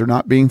husbands are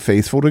not being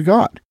faithful to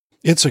God.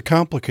 It's a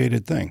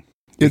complicated thing.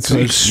 It's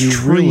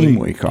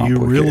extremely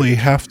complicated. You really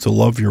have to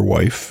love your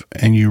wife,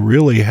 and you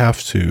really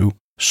have to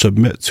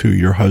submit to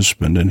your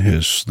husband and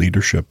his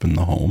leadership in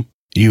the home.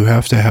 You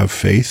have to have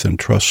faith and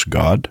trust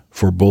God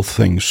for both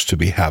things to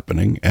be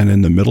happening, and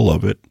in the middle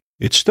of it,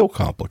 it's still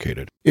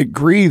complicated. It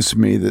grieves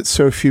me that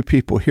so few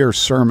people hear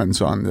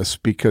sermons on this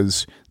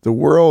because the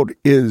world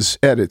is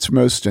at its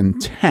most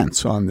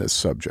intense on this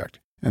subject.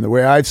 And the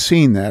way I've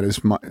seen that is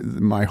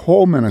my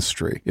whole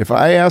ministry. If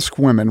I ask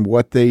women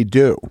what they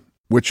do,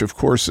 which of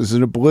course is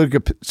an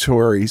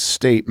obligatory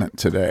statement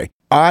today,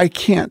 I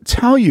can't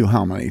tell you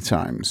how many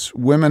times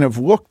women have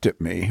looked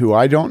at me who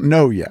I don't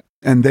know yet,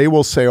 and they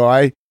will say,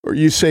 or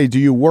you say, do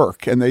you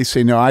work? And they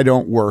say, no, I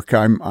don't work.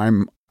 I'm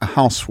a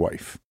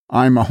housewife.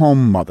 I'm a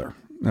home mother.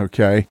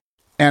 Okay.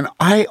 And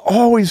I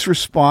always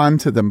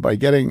respond to them by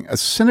getting a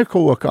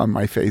cynical look on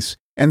my face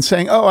and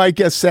saying, oh, I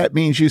guess that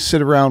means you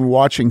sit around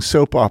watching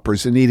soap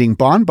operas and eating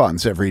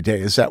bonbons every day.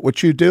 Is that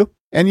what you do?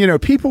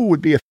 And, people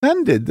would be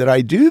offended that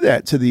I do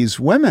that to these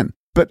women.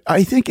 But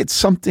I think it's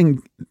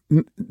something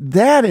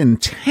that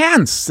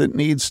intense that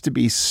needs to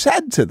be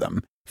said to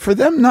them for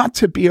them not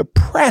to be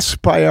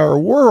oppressed by our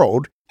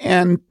world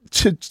and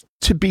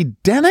to be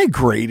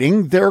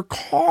denigrating their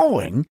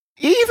calling,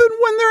 even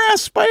when they're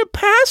asked by a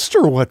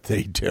pastor what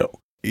they do.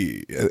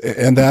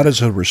 And that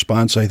is a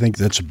response, I think,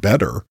 that's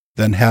better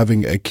than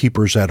having a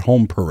keepers at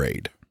home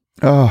parade.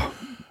 Oh,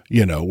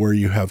 where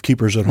you have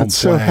keepers at home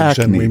so flags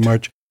and we hackneyed.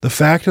 march. The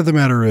fact of the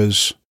matter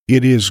is,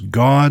 it is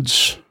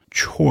God's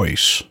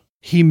choice.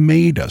 He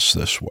made us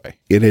this way.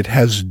 And it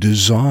has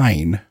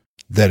design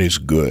that is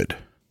good.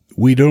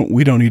 We don't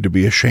need to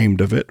be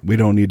ashamed of it. We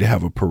don't need to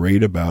have a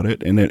parade about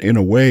it. And in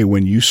a way,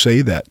 when you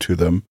say that to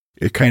them,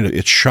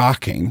 it's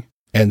shocking.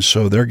 And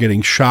so they're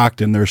getting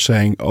shocked and they're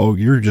saying, oh,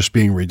 you're just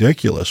being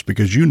ridiculous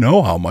because you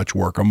know how much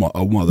work a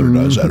mother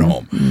does at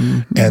home.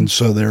 Mm-hmm. And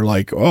so they're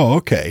like, oh,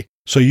 okay.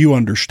 So you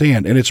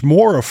understand. And it's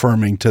more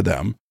affirming to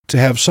them to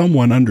have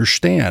someone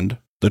understand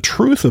the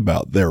truth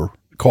about their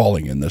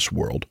calling in this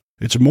world.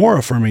 It's more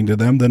affirming to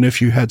them than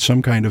if you had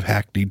some kind of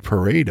hackneyed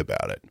parade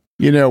about it.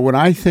 When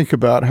I think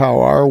about how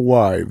our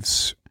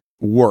wives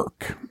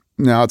work,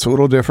 Now, it's a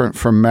little different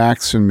from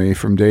Max and me,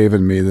 from Dave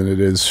and me, than it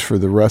is for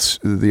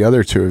the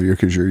other two of you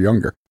because you're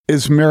younger.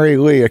 Is Mary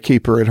Lee a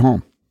keeper at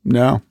home?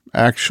 No,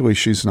 actually,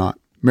 she's not.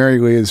 Mary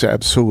Lee is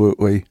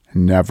absolutely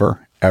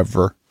never,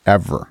 ever,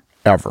 ever,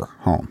 ever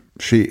home.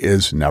 She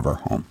is never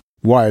home.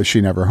 Why is she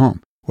never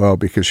home? Well,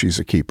 because she's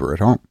a keeper at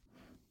home.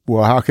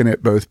 Well, how can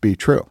it both be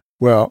true?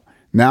 Well,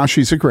 now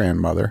she's a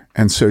grandmother,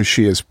 and so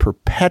she is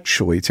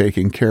perpetually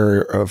taking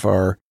care of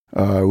our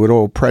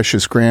little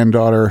precious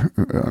granddaughter,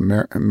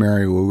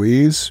 Mary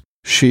Louise.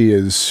 She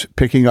is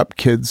picking up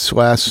kids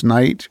last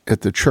night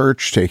at the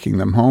church, taking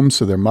them home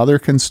so their mother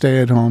can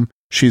stay at home.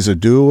 She's a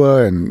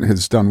doula and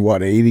has done,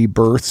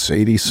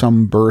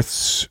 80-some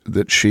births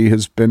that she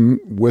has been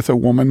with a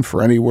woman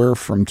for anywhere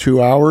from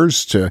 2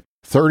 hours to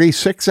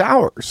 36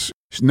 hours.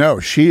 No,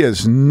 she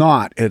is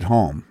not at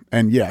home.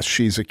 And yes,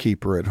 she's a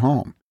keeper at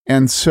home.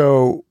 And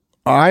so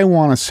I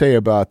want to say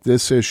about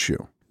this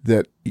issue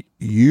that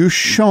you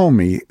show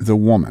me the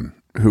woman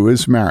who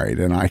is married,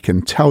 and I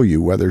can tell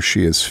you whether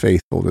she is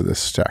faithful to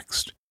this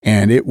text.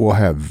 And it will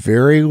have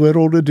very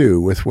little to do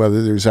with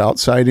whether there's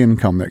outside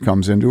income that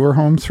comes into her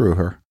home through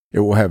her. It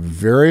will have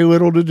very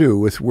little to do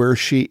with where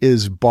she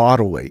is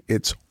bodily.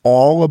 It's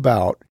all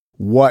about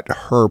what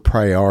her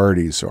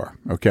priorities are,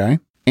 okay?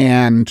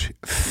 And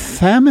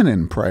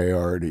feminine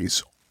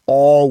priorities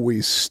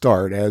always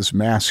start as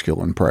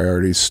masculine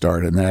priorities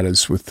start, and that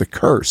is with the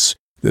curse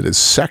that is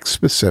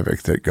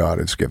sex-specific that God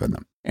has given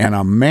them. And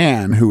a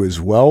man who is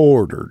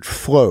well-ordered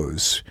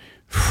flows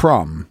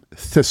from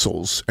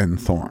thistles and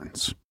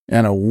thorns.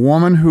 And a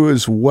woman who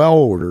is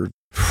well-ordered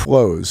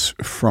flows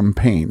from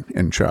pain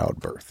in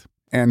childbirth.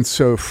 And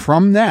so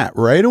from that,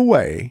 right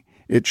away,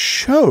 it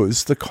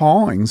shows the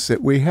callings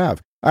that we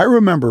have. I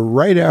remember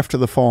right after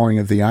the falling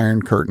of the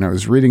Iron Curtain, I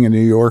was reading a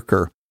New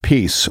Yorker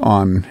piece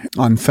on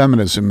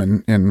feminism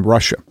in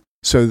Russia.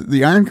 So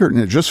the Iron Curtain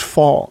had just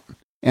fallen.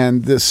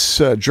 And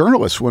this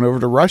journalist went over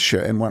to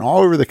Russia and went all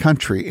over the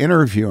country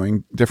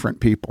interviewing different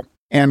people.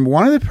 And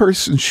one of the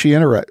persons she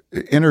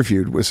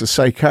interviewed was a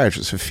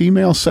psychiatrist, a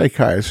female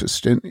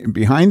psychiatrist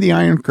behind the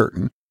Iron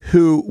Curtain,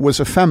 who was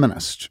a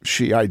feminist.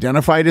 She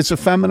identified as a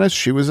feminist.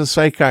 She was a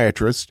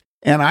psychiatrist.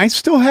 And I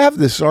still have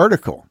this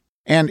article.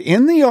 And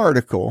in the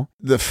article,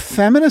 the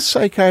feminist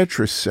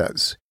psychiatrist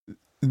says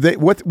that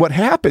what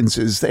happens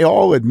is they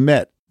all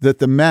admit that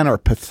the men are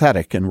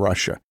pathetic in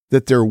Russia,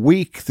 that they're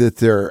weak, that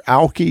they're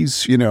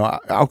alkies,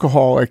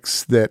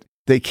 alcoholics, that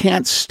they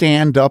can't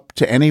stand up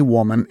to any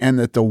woman, and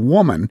that the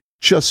woman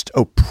just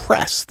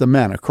oppress the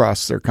men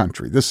across their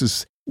country. This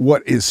is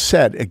what is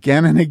said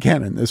again and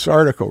again in this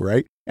article,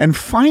 right? And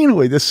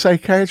finally, this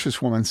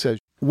psychiatrist woman says,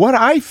 what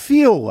I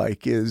feel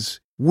like is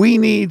we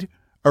need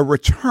a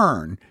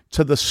return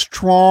to the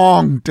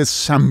strong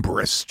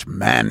Decembrist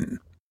men.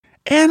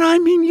 And I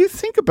mean, you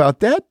think about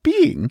that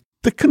being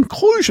the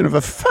conclusion of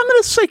a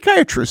feminist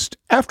psychiatrist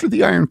after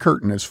the Iron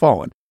Curtain has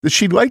fallen, that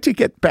she'd like to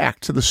get back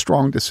to the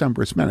strong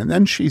Decembrist men. And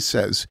then she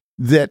says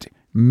that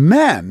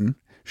men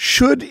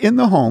should in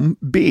the home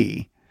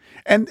be,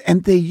 and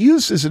they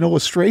use as an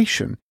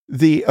illustration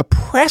the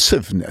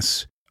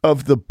oppressiveness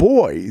of the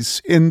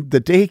boys in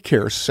the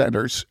daycare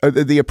centers,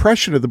 the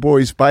oppression of the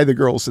boys by the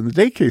girls in the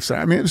daycare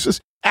center. I mean, it was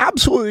just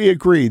absolutely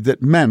agreed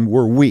that men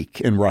were weak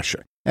in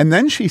Russia. And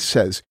then she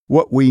says,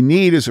 what we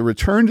need is a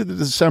return to the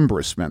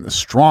Decembrist men, the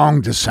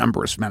strong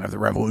Decembrist men of the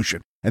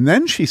revolution. And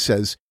then she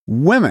says,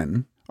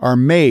 women are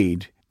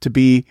made to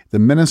be the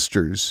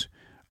ministers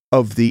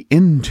of the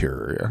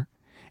interior,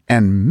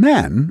 and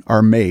men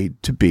are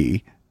made to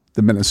be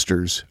the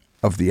ministers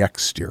of the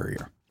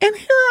exterior. And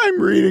here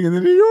I'm reading in the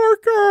New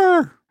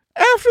Yorker,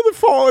 after the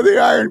fall of the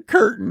Iron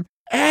Curtain,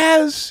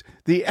 as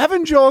the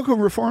Evangelical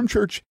Reformed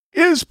Church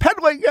is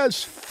peddling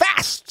as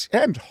fast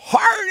and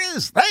hard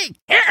as they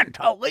can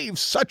to leave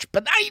such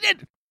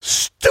benighted,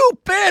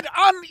 stupid,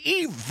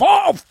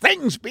 unevolved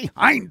things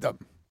behind them.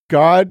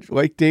 God,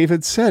 like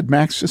David said,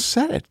 Max just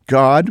said it,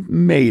 God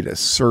made us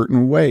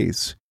certain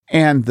ways.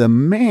 And the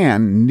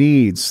man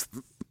needs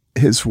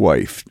his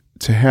wife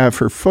to have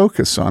her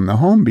focus on the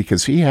home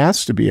because he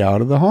has to be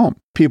out of the home.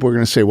 People are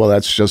going to say, well,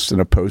 that's just in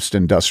a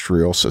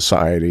post-industrial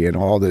society and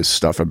all this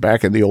stuff. And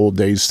back in the old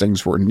days,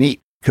 things were neat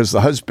because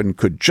the husband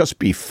could just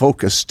be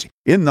focused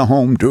in the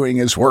home doing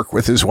his work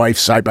with his wife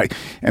side by.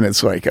 And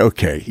it's like,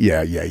 okay,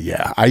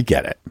 yeah, I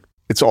get it.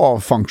 It's all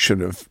a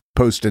function of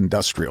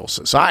post-industrial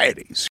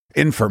societies,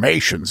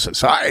 information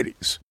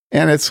societies.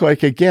 And it's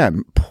like,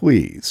 again,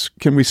 please,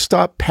 can we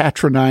stop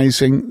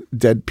patronizing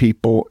dead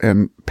people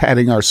and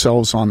patting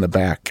ourselves on the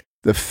back?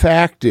 The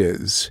fact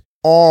is,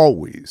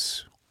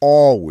 always,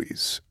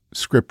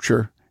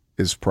 Scripture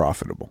is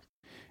profitable.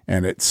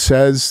 And it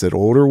says that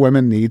older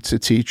women need to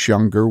teach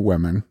younger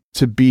women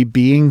to be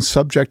being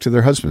subject to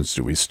their husbands.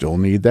 Do we still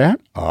need that?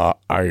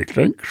 I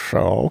think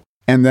so.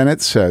 And then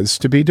it says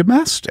to be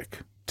domestic,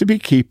 to be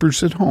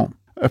keepers at home.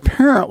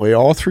 Apparently,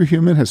 all through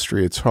human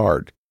history, it's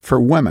hard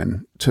for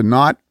women to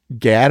not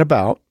gad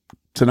about,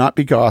 to not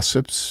be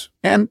gossips,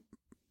 and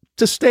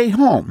to stay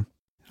home.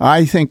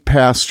 I think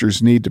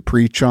pastors need to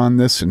preach on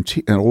this, and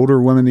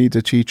older women need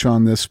to teach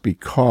on this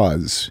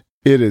because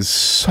it is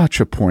such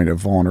a point of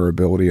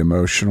vulnerability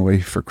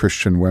emotionally for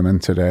Christian women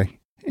today.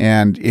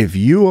 And if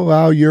you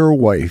allow your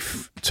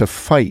wife to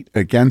fight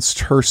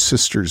against her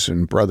sisters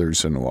and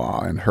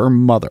brothers-in-law and her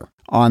mother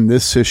on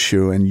this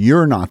issue, and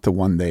you're not the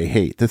one they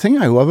hate. The thing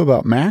I love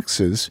about Max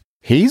is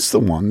he's the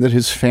one that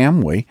his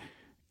family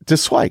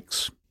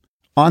dislikes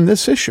on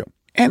this issue.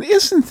 And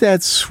isn't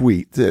that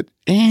sweet that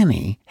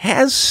Annie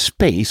has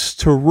space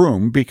to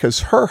room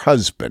because her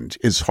husband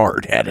is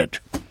hard-headed?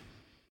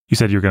 You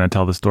said you were going to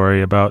tell the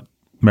story about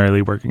Mary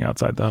Lee working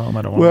outside the home.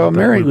 I don't want Well,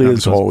 Mary Lee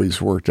has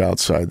always worked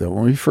outside though.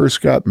 When we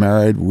first got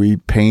married, we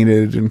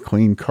painted and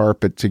cleaned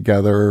carpet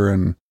together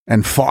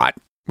and fought.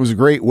 It was a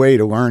great way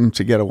to learn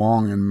to get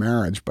along in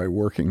marriage by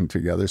working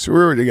together. So we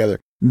were together.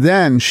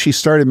 Then she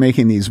started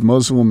making these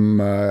Muslim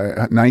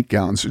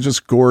nightgowns. They're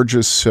just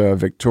gorgeous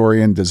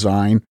Victorian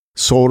design.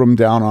 Sold them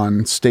down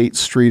on State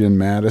Street in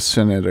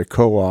Madison at a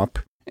co-op.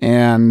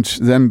 And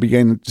then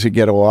began to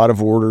get a lot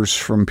of orders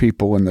from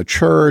people in the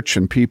church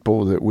and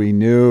people that we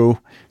knew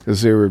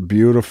because they were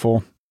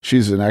beautiful.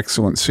 She's an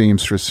excellent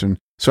seamstress. And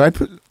so I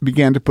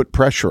began to put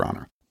pressure on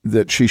her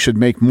that she should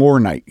make more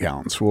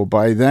nightgowns. Well,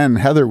 by then,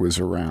 Heather was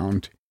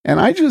around. And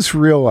I just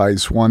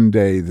realized one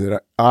day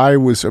that I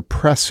was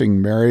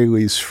oppressing Mary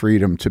Lee's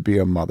freedom to be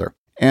a mother.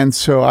 And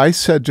so I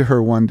said to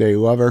her one day,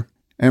 lover,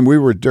 and we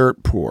were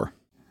dirt poor.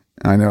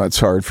 I know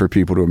it's hard for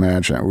people to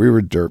imagine that. We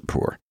were dirt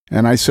poor.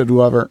 And I said,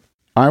 lover,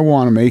 I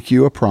want to make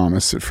you a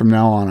promise that from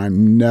now on,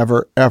 I'm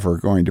never, ever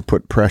going to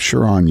put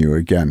pressure on you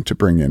again to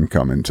bring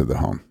income into the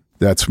home.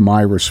 That's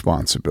my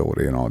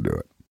responsibility, and I'll do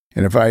it.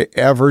 And if I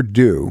ever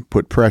do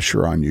put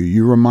pressure on you,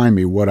 you remind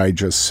me what I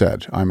just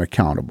said. I'm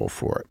accountable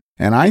for it.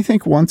 And I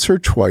think once or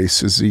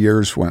twice as the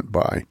years went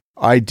by,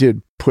 I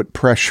did put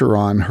pressure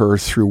on her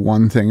through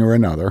one thing or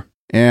another.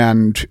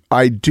 And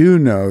I do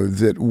know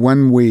that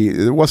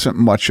there wasn't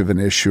much of an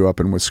issue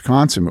up in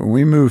Wisconsin, but when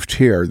we moved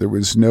here, there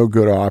was no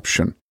good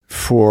option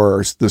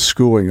for the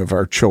schooling of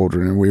our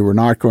children, and we were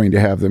not going to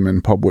have them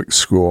in public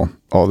school,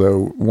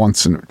 although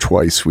once and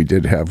twice we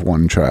did have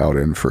one child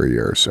in for a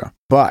year or so.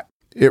 But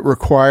it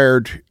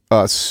required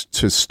us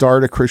to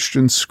start a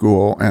Christian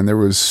school, and there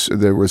was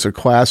a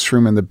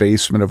classroom in the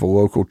basement of a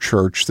local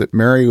church that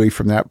Mary Lee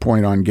from that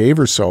point on gave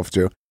herself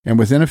to, and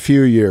within a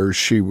few years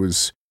she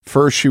was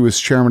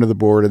chairman of the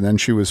board, and then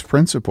she was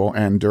principal,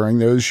 and during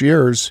those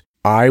years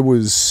I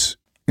was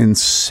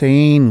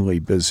insanely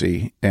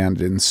busy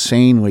and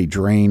insanely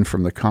drained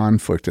from the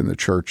conflict in the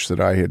church that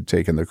I had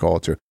taken the call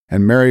to.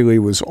 And Mary Lee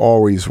was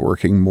always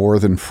working more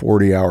than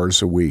 40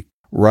 hours a week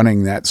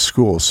running that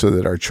school so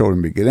that our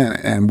children would get in.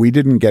 And we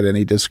didn't get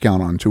any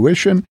discount on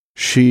tuition.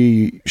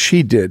 She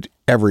did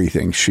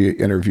everything. She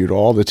interviewed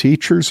all the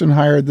teachers and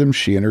hired them.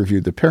 She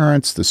interviewed the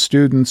parents, the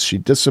students. She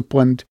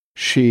disciplined.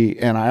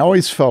 And I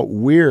always felt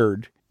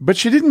weird, but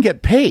she didn't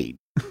get paid.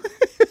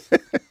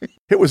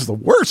 It was the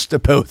worst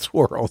of both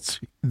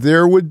worlds.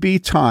 There would be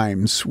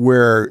times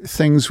where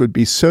things would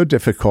be so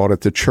difficult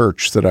at the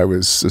church that I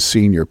was the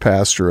senior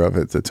pastor of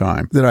at the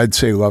time that I'd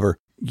say, lover,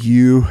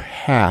 you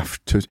have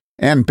to.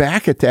 And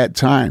back at that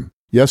time,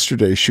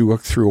 yesterday, she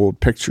looked through old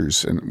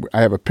pictures, and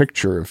I have a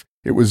picture of,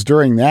 it was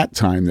during that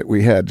time that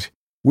we had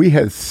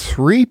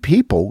 3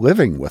 people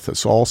living with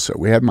us also.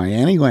 We had my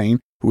Annie Lane,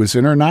 who was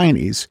in her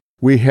 90s.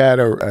 We had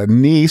a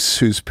niece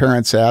whose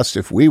parents asked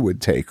if we would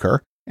take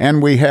her.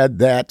 And we had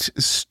that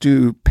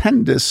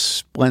stupendous,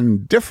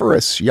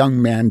 splendiferous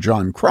young man,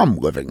 John Crum,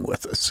 living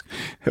with us.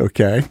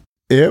 Okay.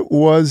 It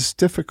was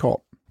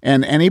difficult.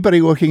 And anybody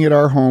looking at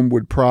our home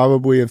would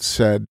probably have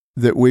said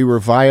that we were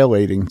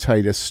violating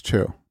Titus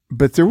 2.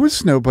 But there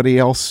was nobody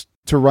else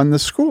to run the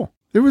school.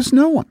 There was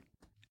no one.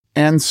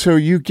 And so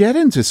you get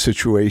into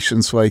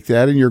situations like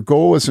that, and your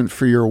goal isn't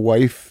for your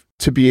wife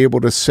to be able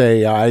to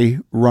say, I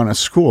run a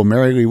school.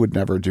 Mary Lee would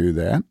never do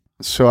that.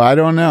 So I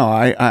don't know.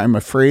 I'm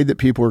afraid that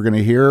people are going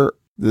to hear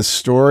this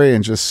story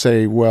and just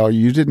say, well,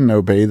 you didn't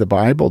obey the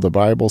Bible. The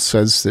Bible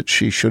says that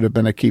she should have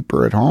been a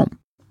keeper at home.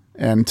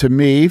 And to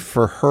me,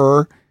 for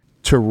her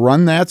to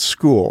run that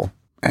school,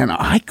 and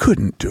I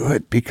couldn't do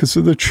it because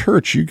of the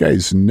church. You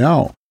guys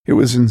know. It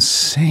was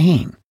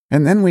insane.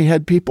 And then we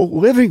had people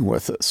living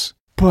with us.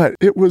 But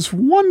it was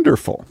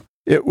wonderful.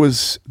 It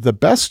was the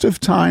best of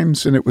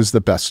times, and it was the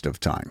best of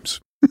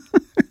times.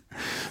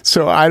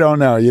 So I don't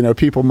know.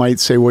 People might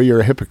say, well, you're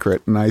a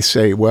hypocrite. And I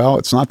say, well,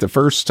 it's not the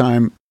first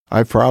time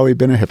I've probably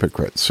been a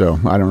hypocrite. So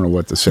I don't know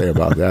what to say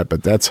about that,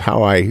 but that's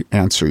how I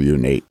answer you,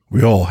 Nate.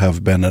 We all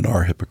have been and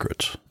are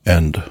hypocrites.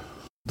 And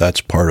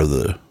that's part of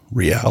the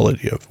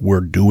reality of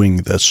we're doing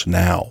this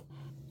now.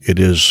 It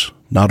is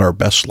not our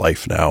best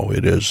life now.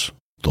 It is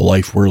the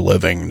life we're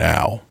living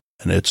now.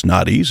 And it's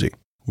not easy.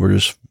 We're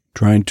just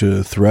trying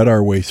to thread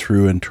our way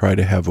through and try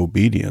to have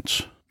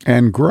obedience.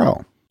 And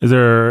grow. Is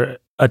there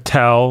a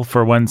tell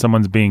for when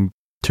someone's being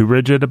too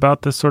rigid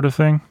about this sort of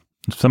thing?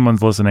 If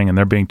someone's listening and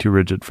they're being too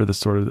rigid for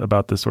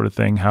about this sort of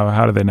thing,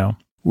 how do they know?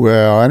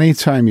 Well,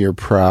 anytime you're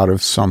proud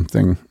of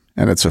something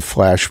and it's a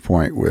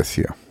flashpoint with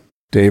you.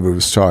 David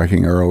was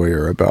talking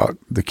earlier about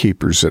the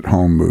Keepers at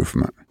Home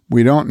movement.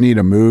 We don't need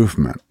a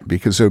movement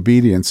because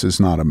obedience is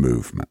not a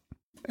movement.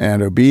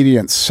 And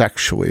obedience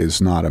sexually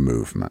is not a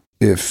movement.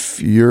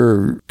 If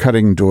you're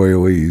cutting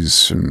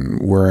doilies and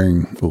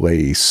wearing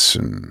lace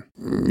and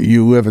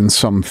you live in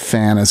some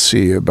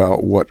fantasy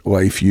about what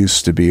life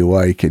used to be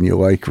like and you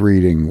like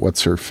reading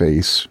What's Her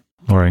Face?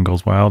 Laura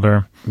Ingalls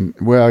Wilder.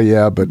 Well,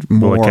 yeah, but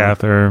more. Willa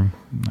Cather.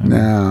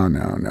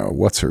 No.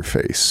 What's Her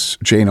Face?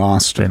 Jane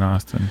Austen. Jane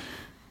Austen.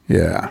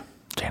 Yeah.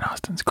 Jane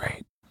Austen's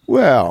great.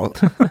 Well,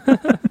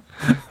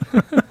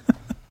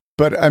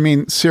 but I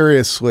mean,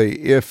 seriously,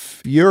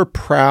 if you're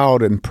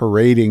proud and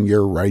parading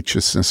your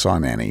righteousness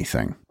on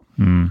anything,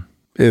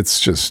 it's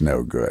just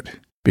no good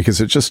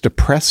because it just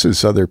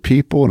oppresses other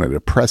people and it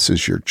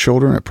oppresses your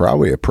children. It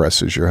probably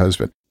oppresses your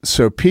husband.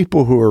 So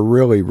people who are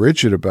really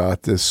rigid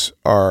about this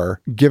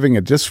are giving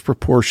a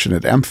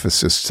disproportionate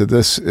emphasis to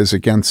this as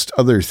against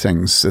other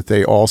things that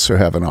they also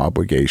have an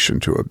obligation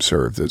to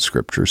observe that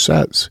Scripture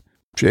says.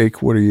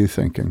 Jake, what are you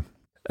thinking?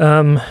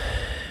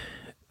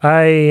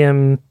 I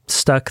am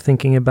stuck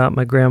thinking about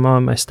my grandma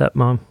and my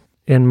stepmom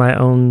in my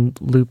own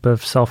loop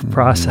of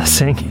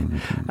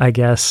self-processing, I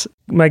guess.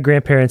 My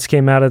grandparents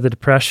came out of the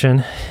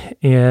Depression,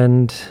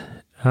 and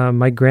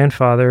my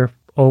grandfather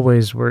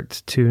always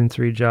worked 2 and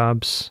 3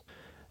 jobs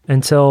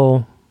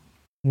until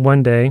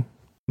one day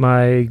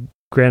my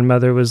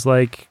grandmother was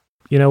like,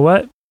 you know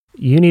what?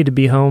 You need to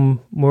be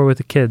home more with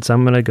the kids.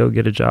 I'm going to go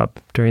get a job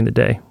during the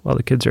day while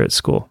the kids are at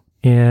school.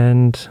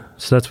 And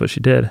so that's what she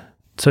did.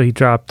 So he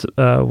dropped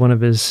one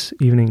of his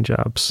evening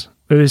jobs.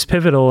 It was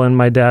pivotal in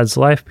my dad's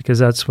life because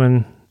that's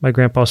when my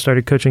grandpa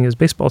started coaching his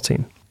baseball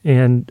team.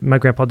 And my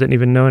grandpa didn't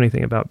even know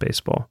anything about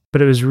baseball.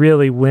 But it was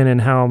really when and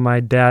how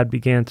my dad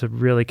began to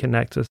really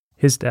connect with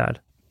his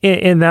dad.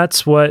 And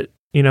that's what,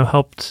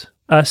 helped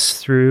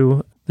us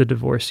through the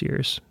divorce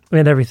years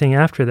and everything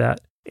after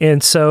that.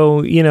 And so,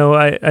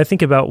 I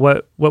think about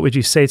what would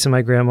you say to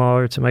my grandma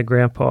or to my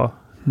grandpa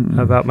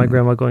about my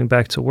grandma going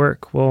back to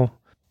work? Well,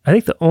 I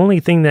think the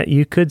only thing that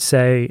you could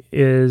say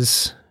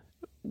is,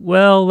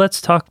 well, let's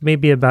talk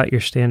maybe about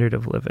your standard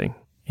of living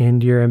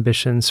and your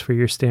ambitions for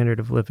your standard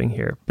of living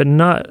here, but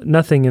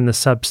nothing in the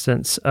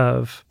substance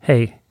of,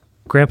 hey,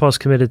 grandpa's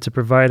committed to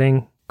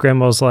providing.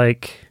 Grandma's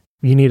like,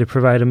 you need to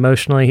provide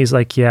emotionally. He's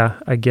like, yeah,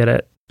 I get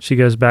it. She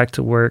goes back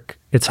to work.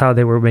 It's how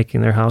they were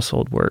making their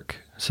household work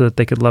so that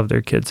they could love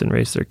their kids and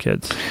raise their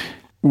kids.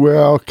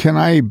 Well, can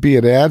I be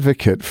an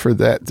advocate for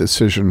that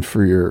decision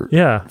for your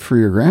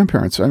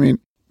grandparents? I mean,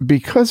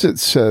 because it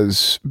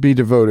says be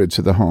devoted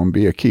to the home,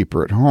 be a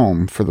keeper at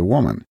home for the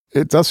woman,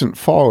 it doesn't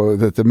follow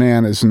that the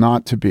man is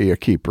not to be a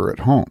keeper at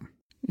home.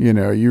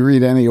 You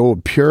read any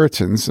old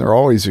Puritans, they're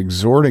always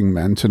exhorting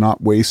men to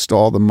not waste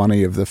all the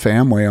money of the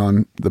family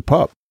on the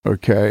pup.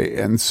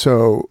 Okay. And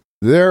so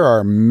there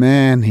are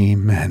many,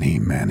 many,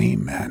 many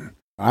men.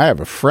 I have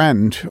a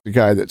friend, a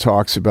guy that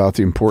talks about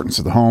the importance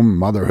of the home,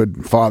 motherhood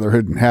and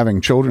fatherhood and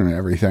having children and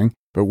everything.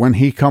 But when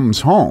he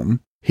comes home,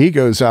 he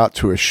goes out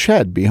to a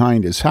shed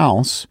behind his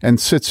house and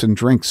sits and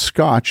drinks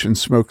scotch and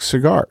smokes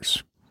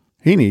cigars.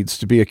 He needs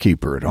to be a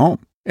keeper at home.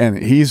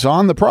 And he's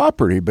on the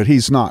property, but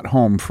he's not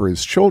home for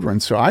his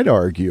children. So I'd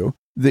argue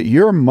that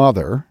your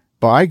mother,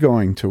 by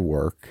going to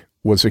work,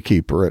 was a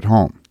keeper at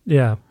home.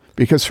 Yeah.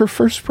 Because her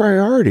first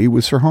priority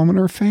was her home and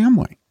her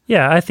family.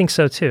 Yeah, I think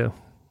so too.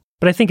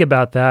 But I think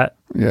about that,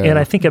 and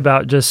I think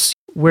about just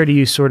where do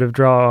you sort of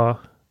draw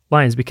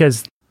lines?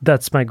 Because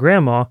that's my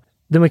grandma.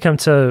 Then we come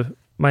to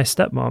my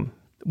stepmom.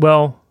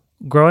 Well,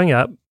 growing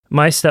up,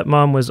 my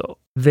stepmom was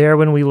there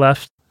when we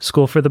left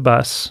school for the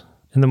bus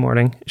in the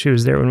morning. She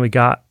was there when we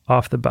got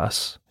off the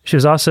bus. She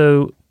was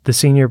also the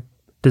senior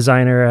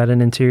designer at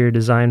an interior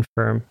design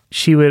firm.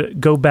 She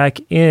would go back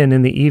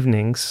in the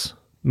evenings,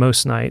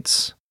 most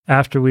nights,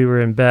 after we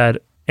were in bed.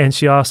 And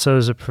she also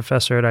is a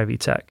professor at Ivy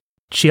Tech.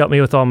 She helped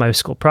me with all my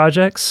school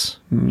projects.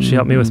 She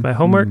helped me with my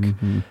homework.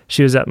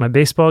 She was at my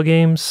baseball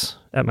games,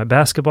 at my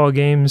basketball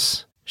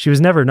games. She was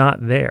never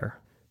not there.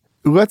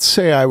 Let's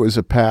say I was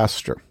a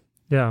pastor.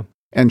 Yeah.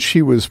 And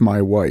she was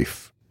my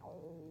wife.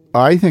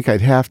 I think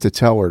I'd have to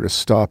tell her to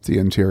stop the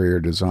interior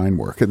design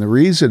work. And the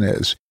reason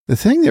is, the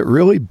thing that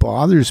really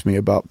bothers me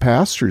about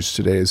pastors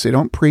today is they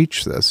don't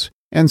preach this.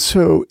 And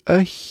so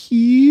a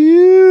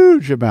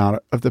huge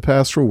amount of the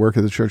pastoral work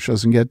of the church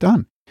doesn't get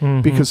done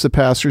because the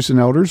pastors and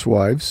elders'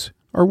 wives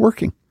are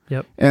working.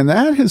 Yep. And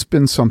that has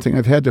been something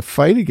I've had to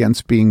fight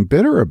against being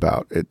bitter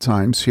about at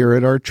times here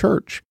at our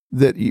church.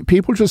 That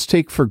people just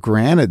take for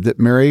granted that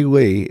Mary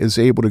Lee is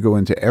able to go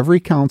into every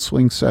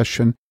counseling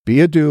session,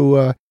 be a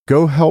doula,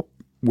 go help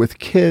with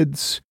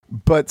kids.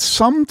 But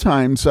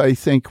sometimes I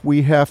think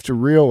we have to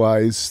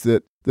realize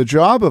that the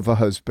job of a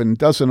husband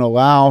doesn't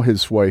allow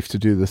his wife to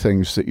do the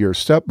things that your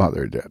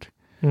stepmother did.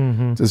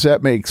 Does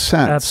that make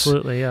sense?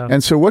 Absolutely, yeah.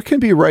 And so what can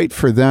be right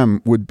for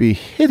them would be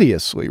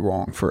hideously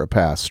wrong for a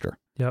pastor.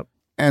 Yep.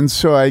 And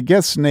so I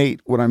guess,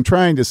 Nate, what I'm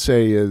trying to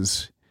say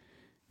is,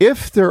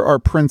 if there are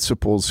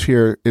principles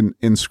here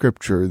in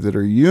Scripture that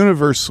are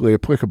universally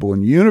applicable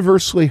and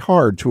universally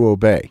hard to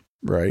obey,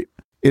 right?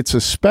 It's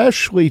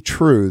especially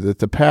true that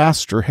the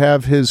pastor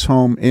have his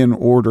home in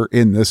order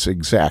in this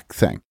exact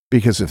thing.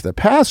 Because if the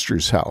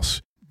pastor's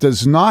house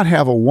does not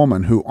have a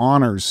woman who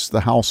honors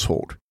the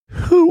household,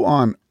 who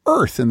on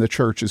earth in the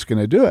church is going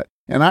to do it?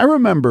 And I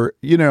remember,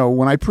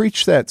 when I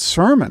preached that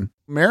sermon,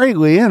 Mary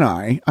Lee and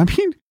I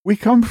mean, we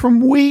come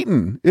from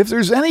Wheaton. If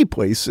there's any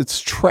place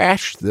it's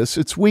trashed this,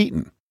 it's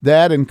Wheaton.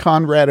 That and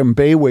Conrad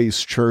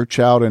Mbewe's church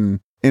out in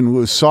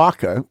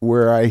Lusaka,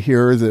 where I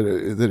hear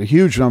that a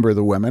huge number of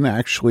the women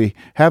actually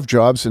have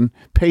jobs and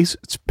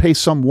pay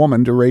some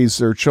woman to raise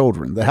their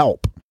children, the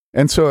help.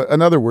 And so,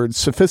 in other words,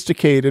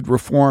 sophisticated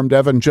Reformed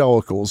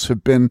evangelicals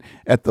have been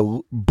at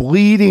the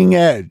bleeding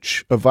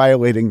edge of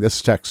violating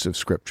this text of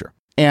Scripture.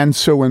 And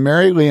so when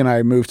Mary Lee and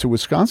I moved to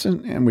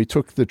Wisconsin and we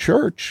took the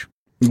church,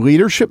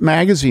 Leadership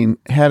Magazine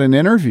had an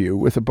interview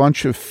with a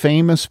bunch of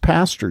famous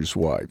pastors'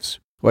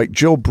 wives, like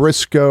Jill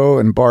Briscoe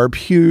and Barb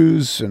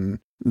Hughes and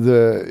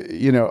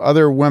the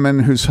other women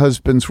whose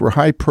husbands were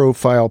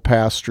high-profile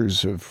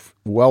pastors of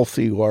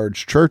wealthy,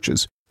 large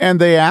churches. And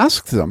they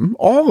asked them,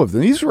 all of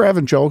them, these were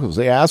evangelicals,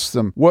 they asked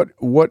them,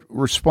 what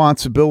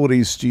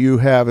responsibilities do you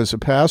have as a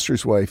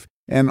pastor's wife?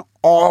 And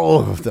all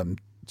of them,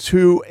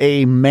 to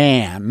a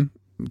man,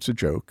 it's a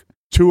joke,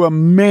 to a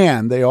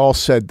man, they all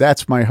said,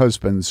 that's my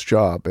husband's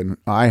job, and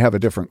I have a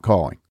different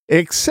calling.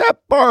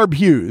 Except Barb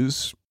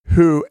Hughes,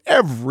 who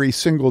every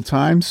single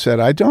time said,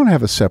 I don't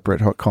have a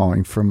separate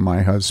calling from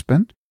my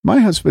husband. My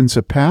husband's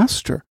a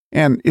pastor,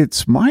 and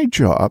it's my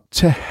job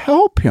to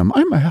help him.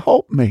 I'm a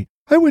helpmate.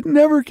 I would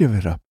never give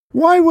it up.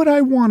 Why would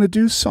I want to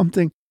do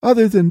something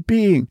other than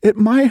being at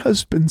my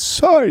husband's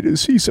side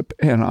as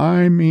and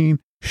I mean,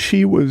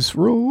 she was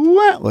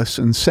relentless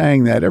in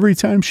saying that every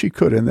time she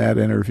could in that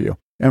interview.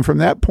 And from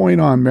that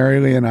point on, Mary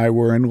Lee and I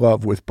were in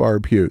love with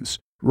Barb Hughes.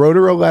 Wrote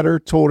her a letter,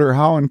 told her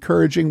how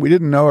encouraging. We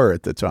didn't know her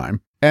at the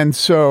time. And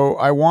so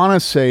I want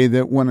to say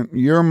that when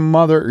your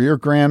mother, your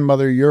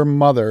grandmother, your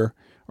mother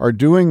are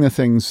doing the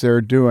things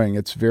they're doing,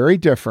 it's very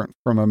different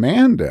from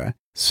Amanda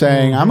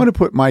saying, I'm going to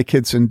put my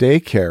kids in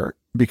daycare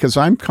because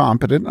I'm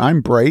competent,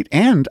 I'm bright,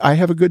 and I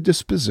have a good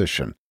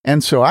disposition.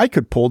 And so I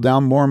could pull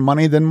down more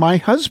money than my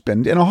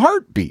husband in a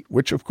heartbeat,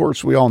 which of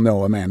course we all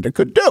know Amanda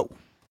could do.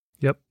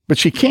 Yep. But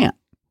she can't.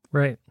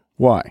 Right.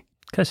 Why?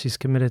 Because she's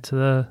committed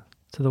to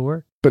the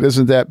work. But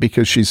isn't that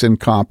because she's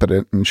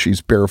incompetent and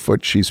she's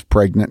barefoot, she's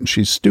pregnant, and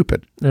she's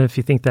stupid? And if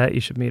you think that,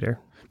 you should meet her.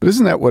 But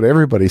isn't that what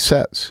everybody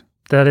says?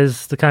 That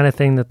is the kind of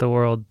thing that the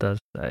world does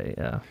say,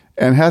 yeah.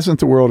 And hasn't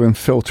the world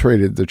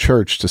infiltrated the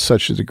church to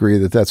such a degree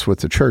that that's what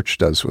the church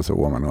does with a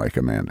woman like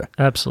Amanda?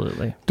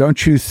 Absolutely.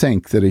 Don't you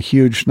think that a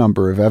huge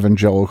number of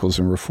evangelicals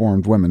and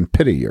Reformed women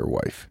pity your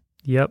wife?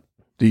 Yep.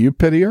 Do you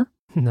pity her?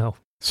 No.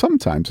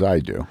 Sometimes I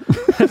do.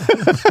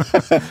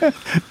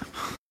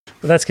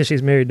 But that's because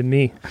she's married to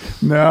me.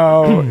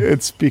 No,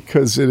 it's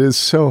because it is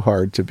so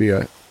hard to be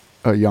a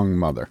young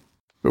mother.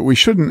 But we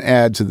shouldn't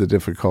add to the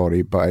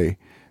difficulty by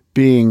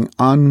being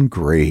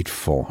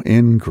ingrateful,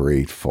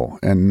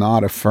 and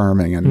not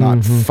affirming and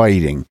not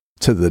fighting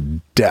to the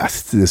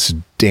death this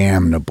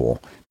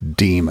damnable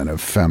demon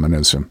of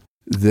feminism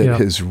that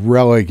has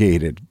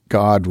relegated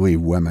godly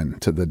women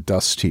to the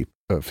dust heap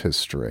of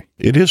history.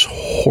 It is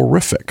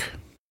horrific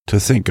to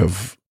think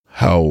of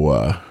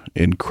how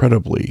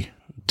incredibly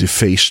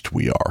defaced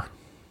we are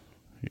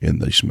in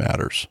these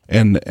matters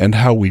and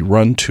how we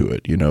run to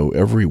it.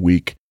 Every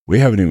week we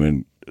haven't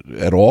even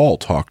at all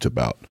talked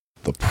about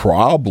the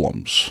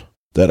problems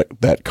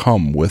that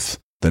come with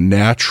the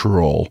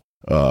natural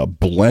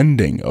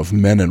blending of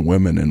men and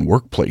women in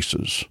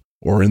workplaces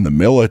or in the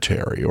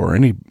military or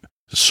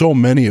so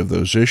many of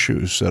those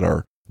issues that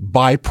are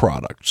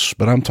byproducts,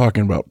 but I'm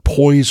talking about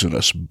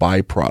poisonous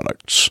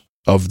byproducts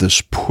of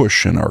this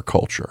push in our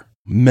culture.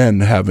 Men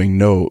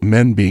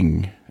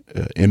being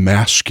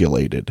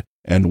emasculated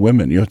and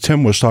women.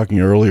 Tim was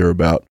talking earlier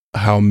about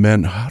how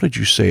men, how did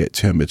you say it,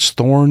 Tim? It's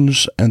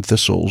thorns and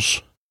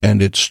thistles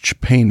and it's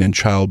pain in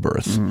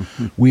childbirth.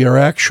 Mm-hmm.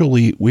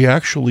 We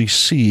actually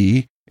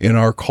see in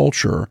our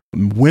culture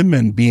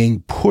women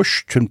being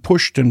pushed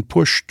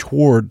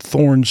toward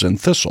thorns and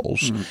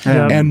thistles,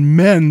 and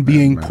men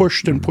being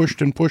pushed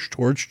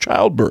towards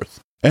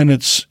childbirth. And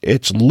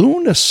it's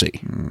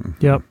lunacy.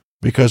 Yep.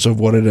 Because of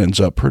what it ends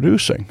up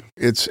producing.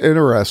 It's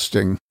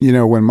interesting.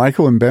 When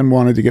Michael and Ben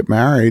wanted to get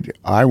married,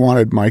 I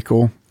wanted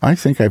Michael. I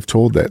think I've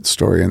told that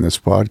story in this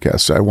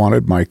podcast. I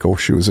wanted Michael.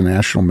 She was a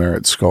National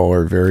Merit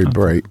Scholar, very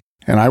bright.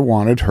 And I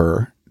wanted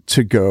her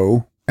to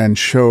go and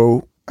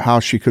show how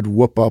she could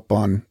whoop up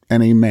on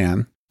any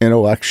man,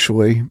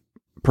 intellectually,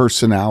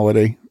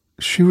 personality.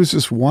 She was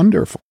just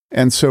wonderful.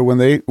 And so when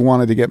they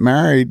wanted to get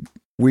married,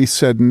 we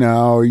said,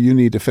 no, you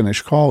need to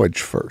finish college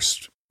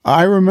first.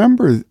 I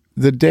remember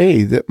the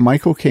day that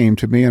Michael came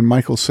to me and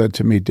Michael said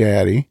to me,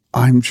 Daddy,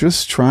 I'm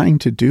just trying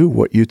to do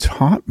what you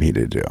taught me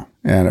to do.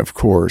 And of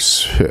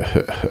course,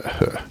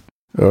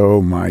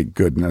 oh my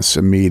goodness,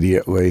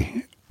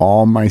 immediately,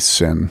 all my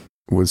sin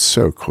was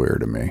so clear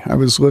to me. I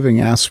was living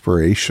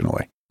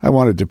aspirationally. I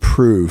wanted to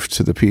prove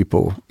to the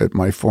people at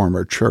my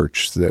former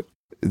church that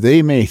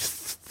they may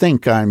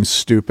think I'm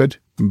stupid,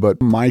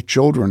 but my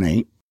children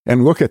ain't.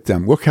 And look at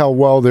them. Look how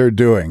well they're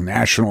doing.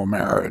 National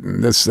merit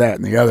and this, that,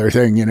 and the other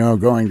thing,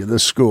 going to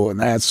this school and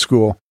that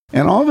school.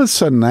 And all of a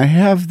sudden, I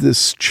have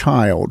this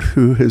child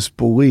who has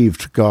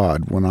believed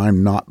God when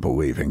I'm not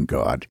believing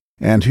God,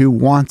 and who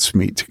wants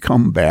me to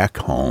come back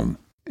home.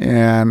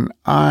 And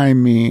I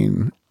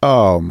mean,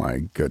 oh my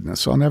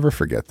goodness, I'll never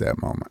forget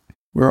that moment,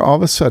 where all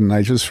of a sudden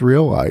I just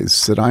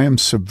realized that I am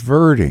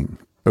subverting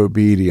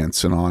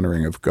obedience and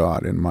honoring of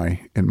God in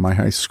my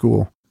high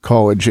school,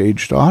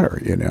 college-age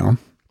daughter, you know.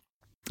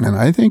 And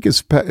I think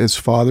as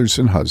fathers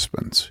and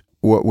husbands,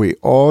 what we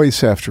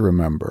always have to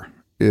remember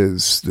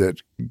is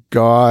that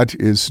God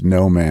is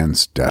no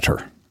man's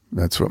debtor.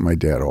 That's what my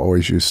dad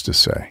always used to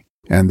say.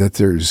 And that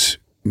there's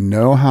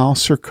no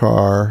house or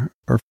car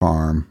or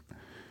farm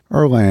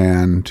or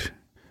land.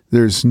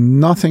 There's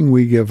nothing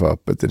we give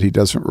up, but that he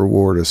doesn't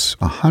reward us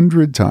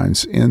 100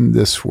 times in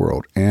this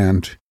world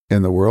and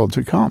in the world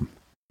to come.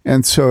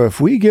 And so if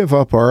we give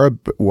up our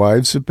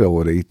wives'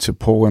 ability to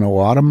pull in a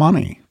lot of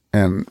money,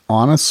 and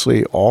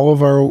honestly, all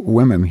of our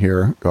women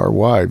here, our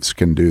wives,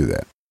 can do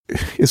that,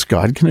 is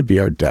God going to be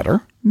our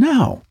debtor?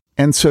 No.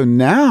 And so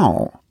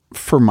now,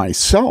 for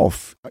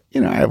myself,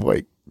 you know, I have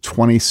like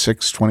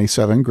 26,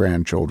 27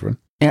 grandchildren.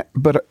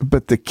 But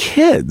the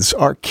kids,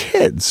 our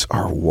kids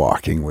are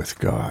walking with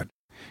God.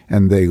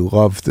 And they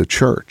love the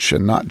church,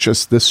 and not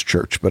just this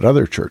church, but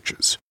other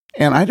churches.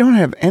 And I don't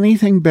have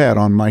anything bad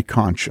on my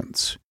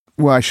conscience.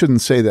 Well, I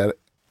shouldn't say that.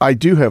 I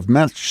do have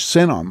much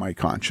sin on my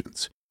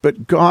conscience.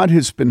 But God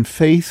has been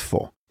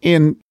faithful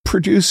in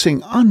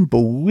producing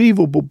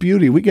unbelievable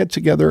beauty. We get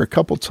together a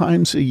couple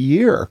times a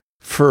year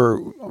for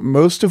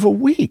most of a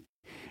week,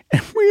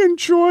 and we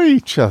enjoy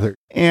each other.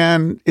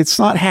 And it's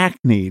not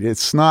hackneyed.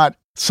 It's not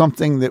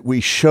something that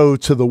we show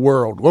to the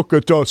world. Look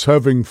at us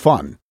having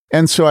fun.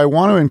 And so I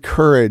want to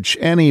encourage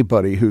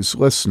anybody who's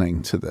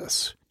listening to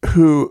this,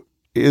 who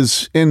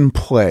is in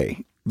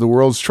play. The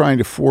world's trying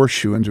to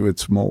force you into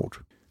its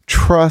mold.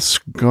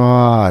 Trust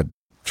God.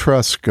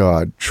 Trust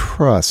God.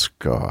 Trust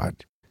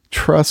God.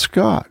 Trust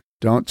God.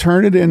 Don't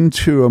turn it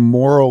into a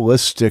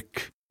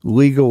moralistic,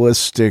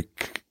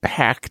 legalistic,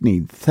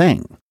 hackneyed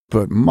thing.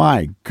 But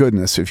my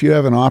goodness, if you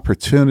have an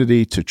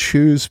opportunity to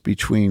choose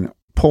between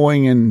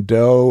pulling in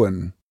dough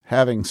and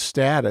having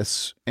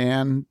status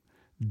and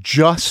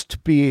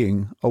just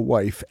being a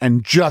wife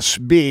and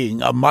just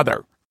being a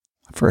mother,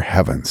 for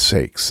heaven's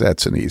sakes,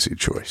 that's an easy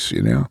choice,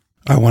 you know?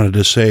 I wanted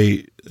to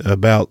say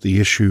about the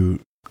issue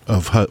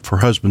of for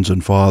husbands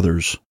and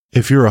fathers.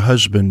 If you're a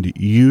husband,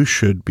 you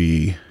should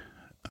be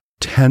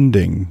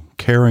tending,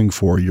 caring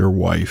for your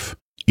wife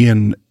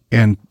and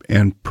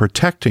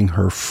protecting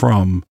her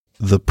from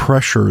the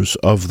pressures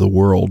of the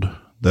world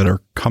that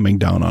are coming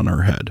down on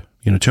her head.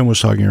 You know, Tim was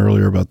talking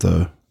earlier about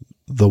the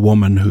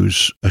woman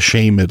who's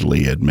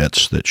ashamedly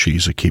admits that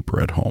she's a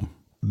keeper at home.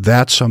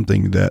 That's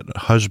something that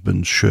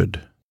husbands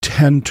should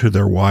tend to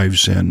their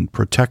wives in,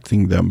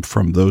 protecting them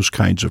from those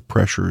kinds of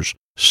pressures,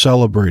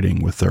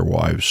 celebrating with their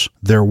wives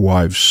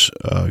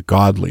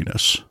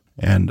godliness,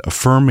 and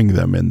affirming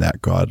them in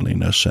that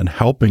godliness and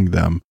helping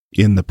them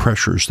in the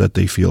pressures that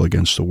they feel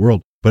against the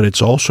world. But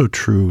it's also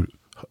true,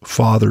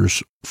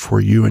 fathers, for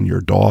you and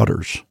your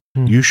daughters.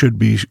 You should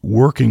be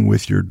working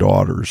with your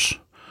daughters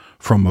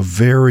from a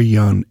very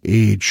young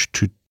age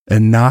to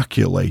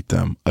inoculate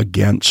them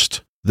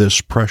against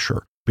this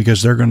pressure,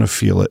 because they're going to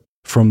feel it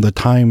from the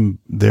time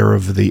they're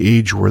of the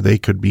age where they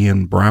could be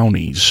in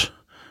brownies,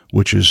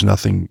 which is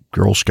nothing.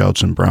 Girl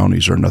Scouts and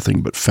brownies are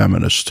nothing but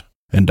feminist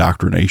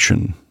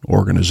indoctrination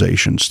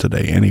organizations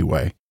today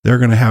anyway. They're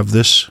going to have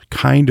this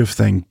kind of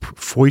thing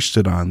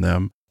foisted on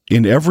them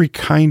in every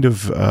kind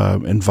of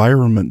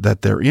environment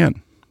that they're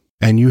in.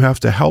 And you have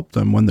to help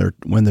them when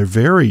they're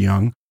very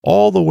young,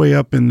 all the way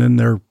up, and then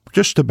they're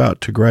just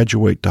about to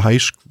graduate to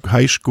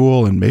high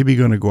school and maybe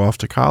going to go off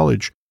to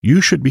college. You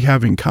should be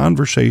having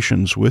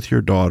conversations with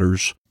your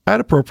daughters at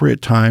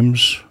appropriate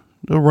times,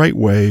 the right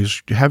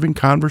ways, having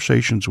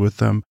conversations with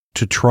them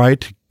to try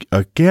to,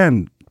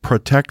 again,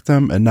 protect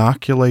them,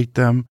 inoculate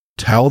them,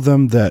 tell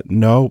them that,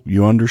 no,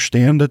 you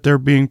understand that they're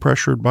being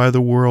pressured by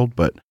the world,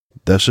 but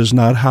this is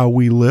not how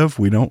we live.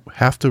 We don't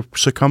have to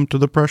succumb to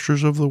the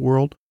pressures of the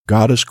world.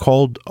 God has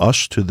called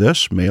us to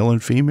this, male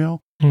and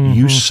female. Mm-hmm.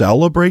 You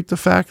celebrate the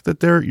fact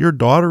that your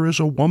daughter is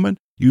a woman.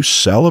 You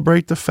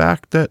celebrate the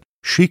fact that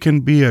she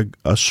can be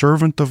a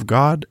servant of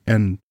God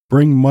and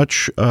bring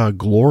much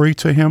glory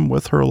to Him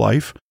with her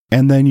life.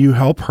 And then you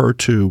help her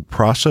to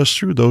process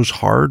through those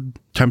hard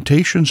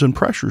temptations and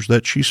pressures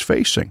that she's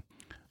facing,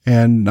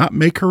 and not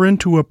make her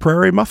into a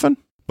prairie muffin,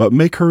 but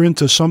make her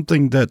into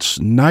something that's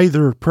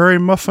neither prairie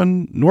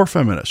muffin nor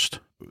feminist.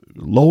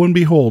 Lo and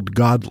behold,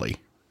 godly.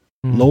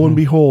 Mm-hmm. Lo and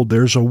behold,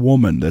 there's a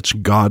woman that's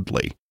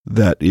godly,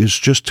 that is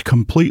just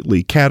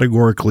completely,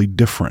 categorically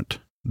different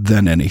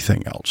than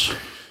anything else.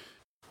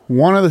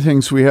 One of the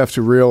things we have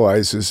to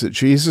realize is that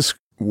Jesus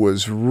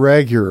was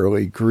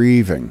regularly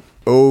grieving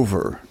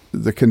over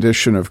the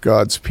condition of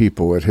God's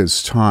people at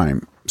his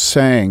time,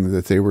 saying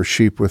that they were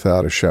sheep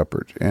without a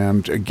shepherd.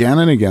 And again,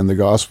 the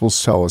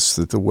Gospels tell us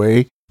that the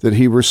way that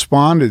he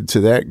responded to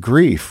that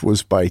grief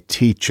was by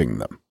teaching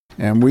them.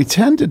 And we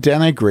tend to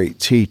denigrate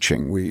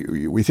teaching.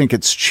 We think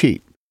it's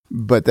cheap.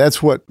 But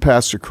that's what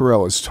Pastor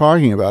Carell is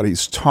talking about.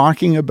 He's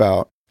talking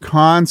about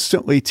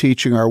constantly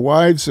teaching our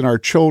wives and our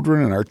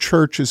children and our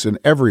churches and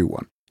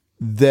everyone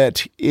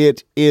that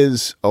it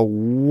is a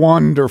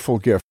wonderful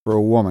gift for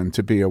a woman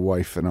to be a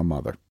wife and a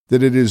mother,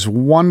 that it is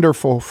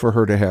wonderful for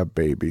her to have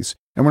babies.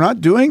 And we're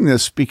not doing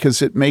this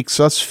because it makes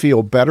us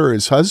feel better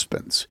as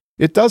husbands.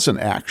 It doesn't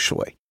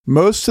actually.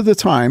 Most of the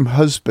time,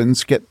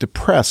 husbands get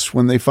depressed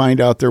when they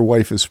find out their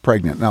wife is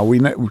pregnant. Now,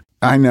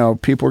 I know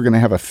people are going to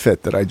have a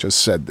fit that I just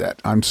said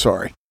that. I'm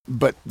sorry.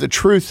 But the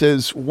truth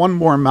is, one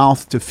more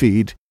mouth to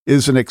feed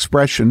is an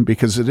expression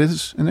because it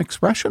is an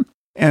expression.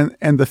 And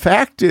the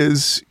fact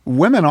is,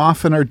 women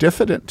often are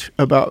diffident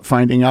about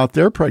finding out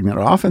they're pregnant.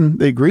 Often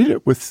they greet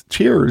it with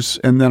tears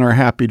and then are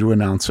happy to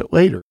announce it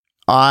later.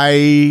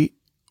 I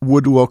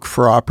would look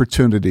for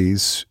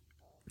opportunities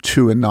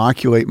to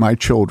inoculate my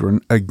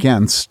children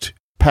against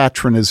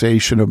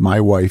patronization of my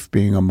wife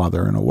being a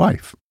mother and a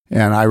wife.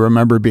 And I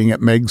remember being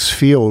at Meigs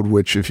Field,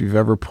 which if you've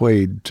ever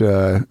played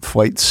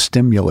Flight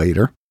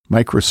Simulator,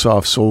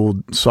 Microsoft's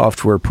old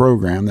software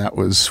program, that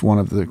was one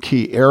of the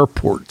key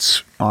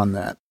airports on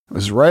that. It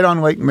was right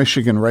on Lake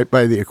Michigan, right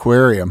by the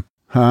aquarium.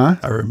 Huh?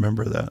 I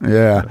remember that.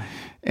 Yeah.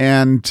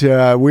 And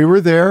we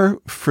were there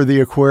for the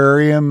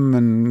aquarium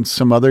and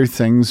some other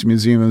things,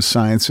 Museum of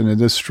Science and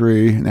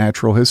Industry,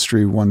 Natural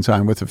History one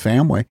time with the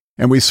family.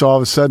 And we saw all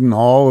of a sudden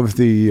all of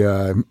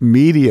the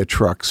media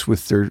trucks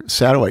with their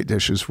satellite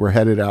dishes were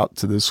headed out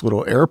to this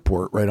little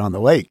airport right on the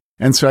lake.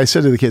 And so I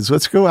said to the kids,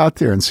 let's go out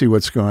there and see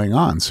what's going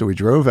on. So we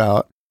drove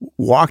out,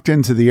 walked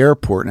into the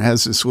airport, and it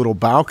has this little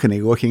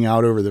balcony looking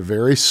out over the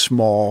very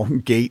small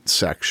gate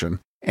section.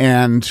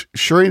 And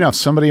sure enough,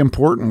 somebody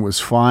important was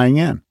flying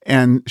in.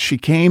 And she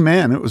came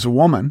in, it was a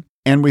woman,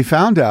 and we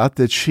found out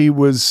that she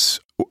was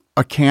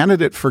a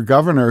candidate for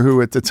governor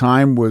who at the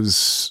time was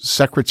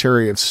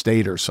Secretary of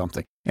State or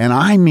something. And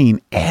I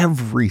mean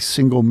every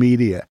single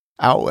media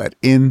outlet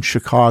in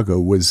Chicago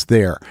was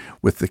there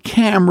with the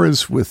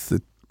cameras, with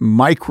the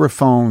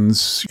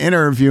microphones,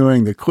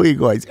 interviewing the Klieg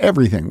lights,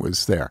 everything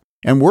was there.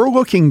 And we're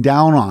looking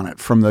down on it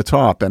from the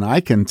top, and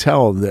I can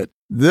tell that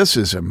this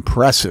is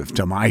impressive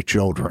to my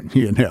children,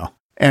 you know.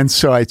 And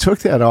so I took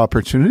that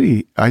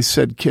opportunity. I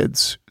said,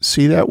 kids,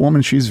 see that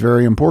woman? She's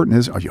very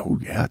important. Oh,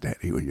 yeah,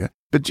 Daddy. Yeah.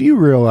 But do you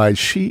realize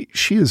she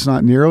is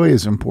not nearly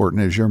as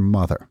important as your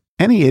mother?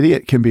 Any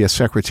idiot can be a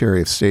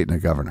Secretary of State and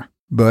a governor.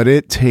 But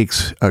it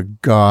takes a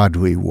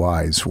godly,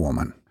 wise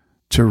woman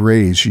to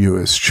raise you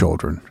as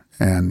children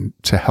and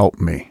to help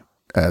me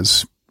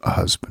as a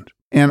husband.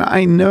 And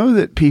I know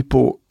that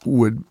people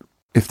would,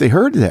 if they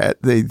heard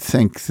that, they'd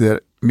think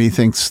that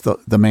methinks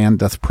the man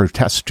doth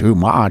protest too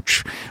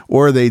much,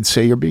 or they'd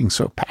say you're being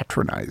so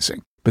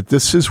patronizing. But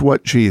this is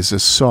what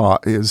Jesus saw,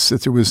 is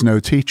that there was no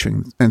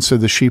teaching, and so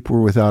the sheep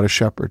were without a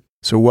shepherd.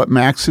 So what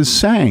Max is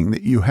saying,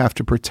 that you have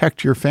to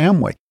protect your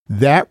family,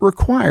 that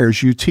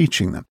requires you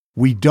teaching them.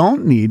 We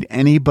don't need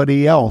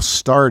anybody else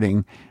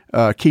starting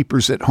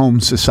Keepers at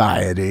Home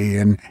Society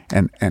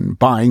and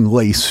buying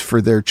lace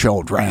for their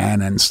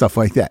children and stuff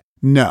like that.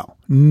 No,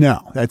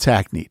 that's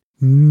hackneyed.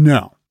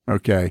 No.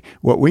 Okay,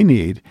 what we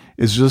need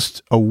is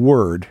just a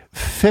word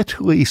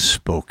fitly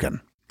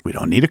spoken. We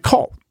don't need a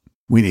cult.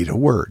 We need a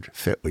word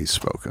fitly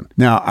spoken.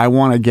 Now, I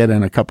want to get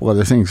in a couple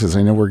other things because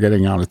I know we're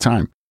getting out of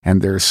time.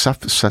 And there's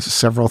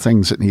several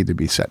things that need to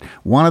be said.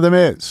 One of them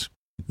is,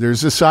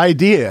 there's this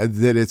idea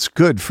that it's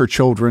good for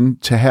children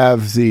to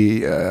have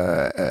the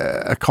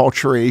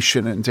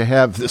acculturation and to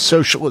have the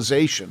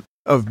socialization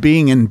of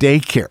being in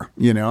daycare,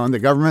 you know, and the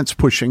government's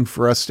pushing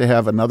for us to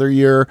have another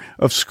year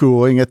of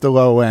schooling at the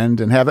low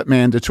end and have it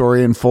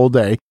mandatory and full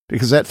day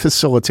because that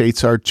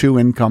facilitates our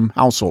two-income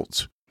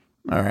households.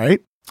 All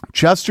right?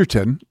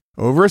 Chesterton,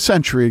 over a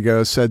century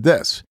ago, said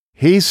this.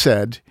 He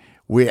said,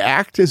 we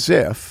act as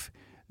if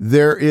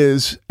there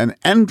is an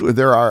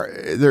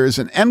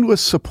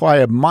endless supply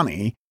of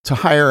money to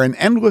hire an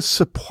endless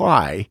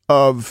supply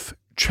of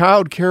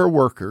child care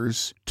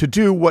workers to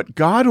do what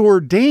God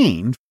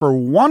ordained for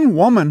one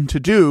woman to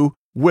do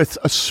with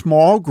a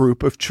small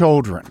group of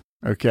children.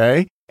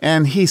 Okay?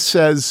 And he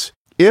says,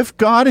 if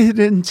God had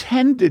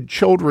intended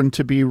children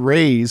to be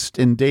raised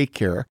in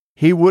daycare,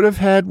 he would have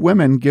had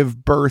women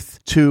give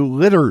birth to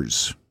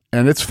litters.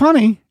 And it's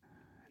funny,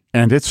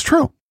 and it's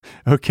true.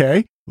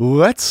 Okay?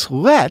 Let's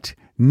let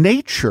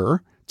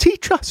nature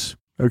teach us.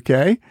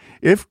 Okay?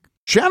 If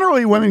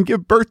generally, women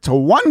give birth to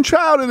one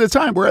child at a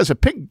time, whereas a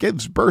pig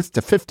gives birth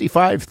to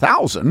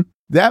 55,000.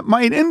 That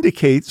might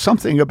indicate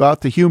something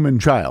about the human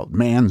child,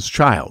 man's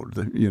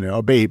child, you know,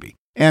 a baby.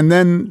 And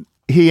then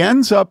he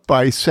ends up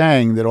by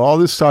saying that all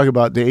this talk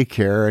about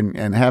daycare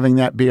and having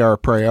that be our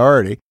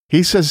priority,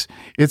 he says,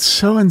 it's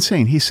so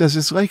insane. He says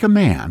it's like a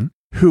man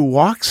who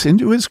walks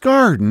into his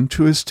garden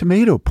to his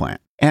tomato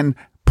plant and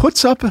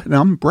puts up an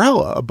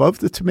umbrella above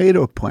the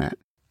tomato plant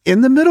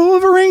in the middle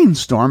of a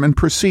rainstorm and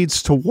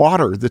proceeds to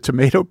water the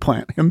tomato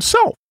plant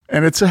himself.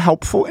 And it's a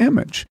helpful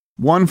image.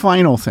 One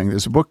final thing.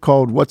 There's a book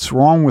called What's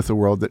Wrong with the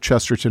World that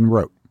Chesterton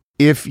wrote.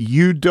 If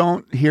you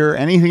don't hear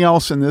anything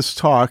else in this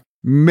talk,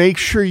 make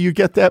sure you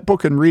get that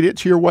book and read it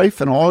to your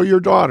wife and all your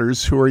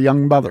daughters who are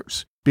young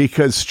mothers,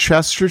 because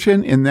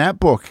Chesterton in that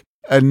book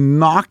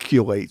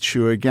inoculates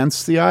you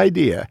against the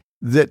idea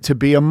that to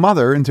be a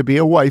mother and to be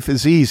a wife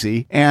is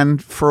easy,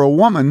 and for a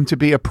woman to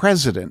be a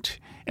president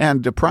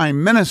and a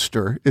prime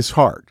minister is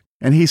hard.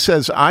 And he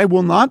says, I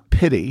will not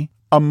pity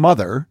a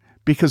mother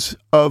because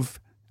of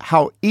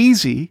how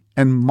easy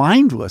and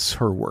mindless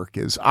her work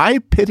is. I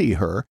pity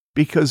her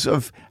because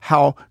of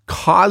how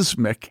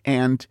cosmic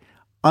and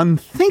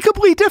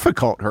unthinkably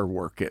difficult her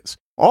work is.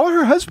 All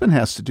her husband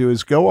has to do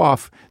is go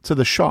off to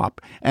the shop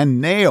and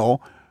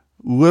nail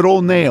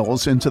little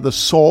nails into the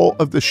sole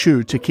of the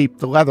shoe to keep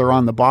the leather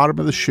on the bottom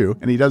of the shoe.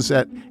 And he does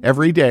that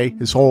every day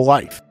his whole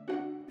life.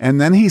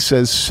 And then he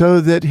says, so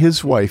that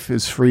his wife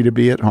is free to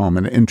be at home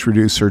and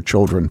introduce her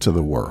children to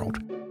the world,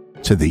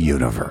 to the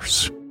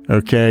universe.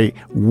 Okay,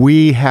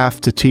 we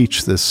have to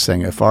teach this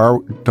thing if our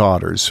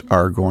daughters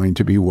are going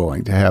to be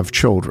willing to have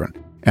children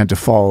and to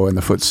follow in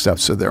the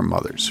footsteps of their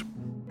mothers.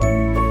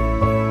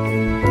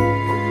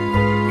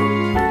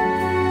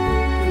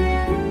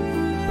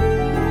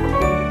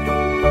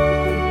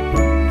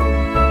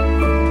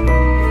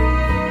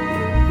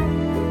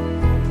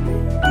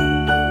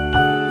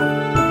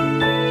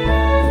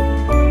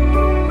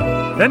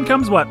 Then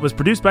Comes What was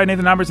produced by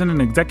Nathan Alberson and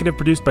executive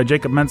produced by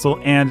Jacob Menzel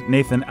and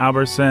Nathan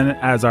Alberson,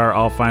 as are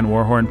all fine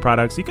Warhorn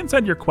products. You can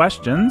send your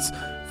questions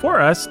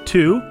for us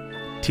to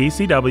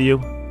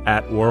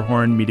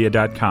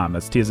tcw@warhornmedia.com.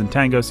 That's T as in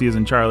Tango, C as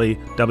in Charlie,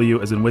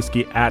 W as in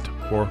Whiskey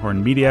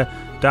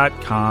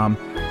 @warhornmedia.com.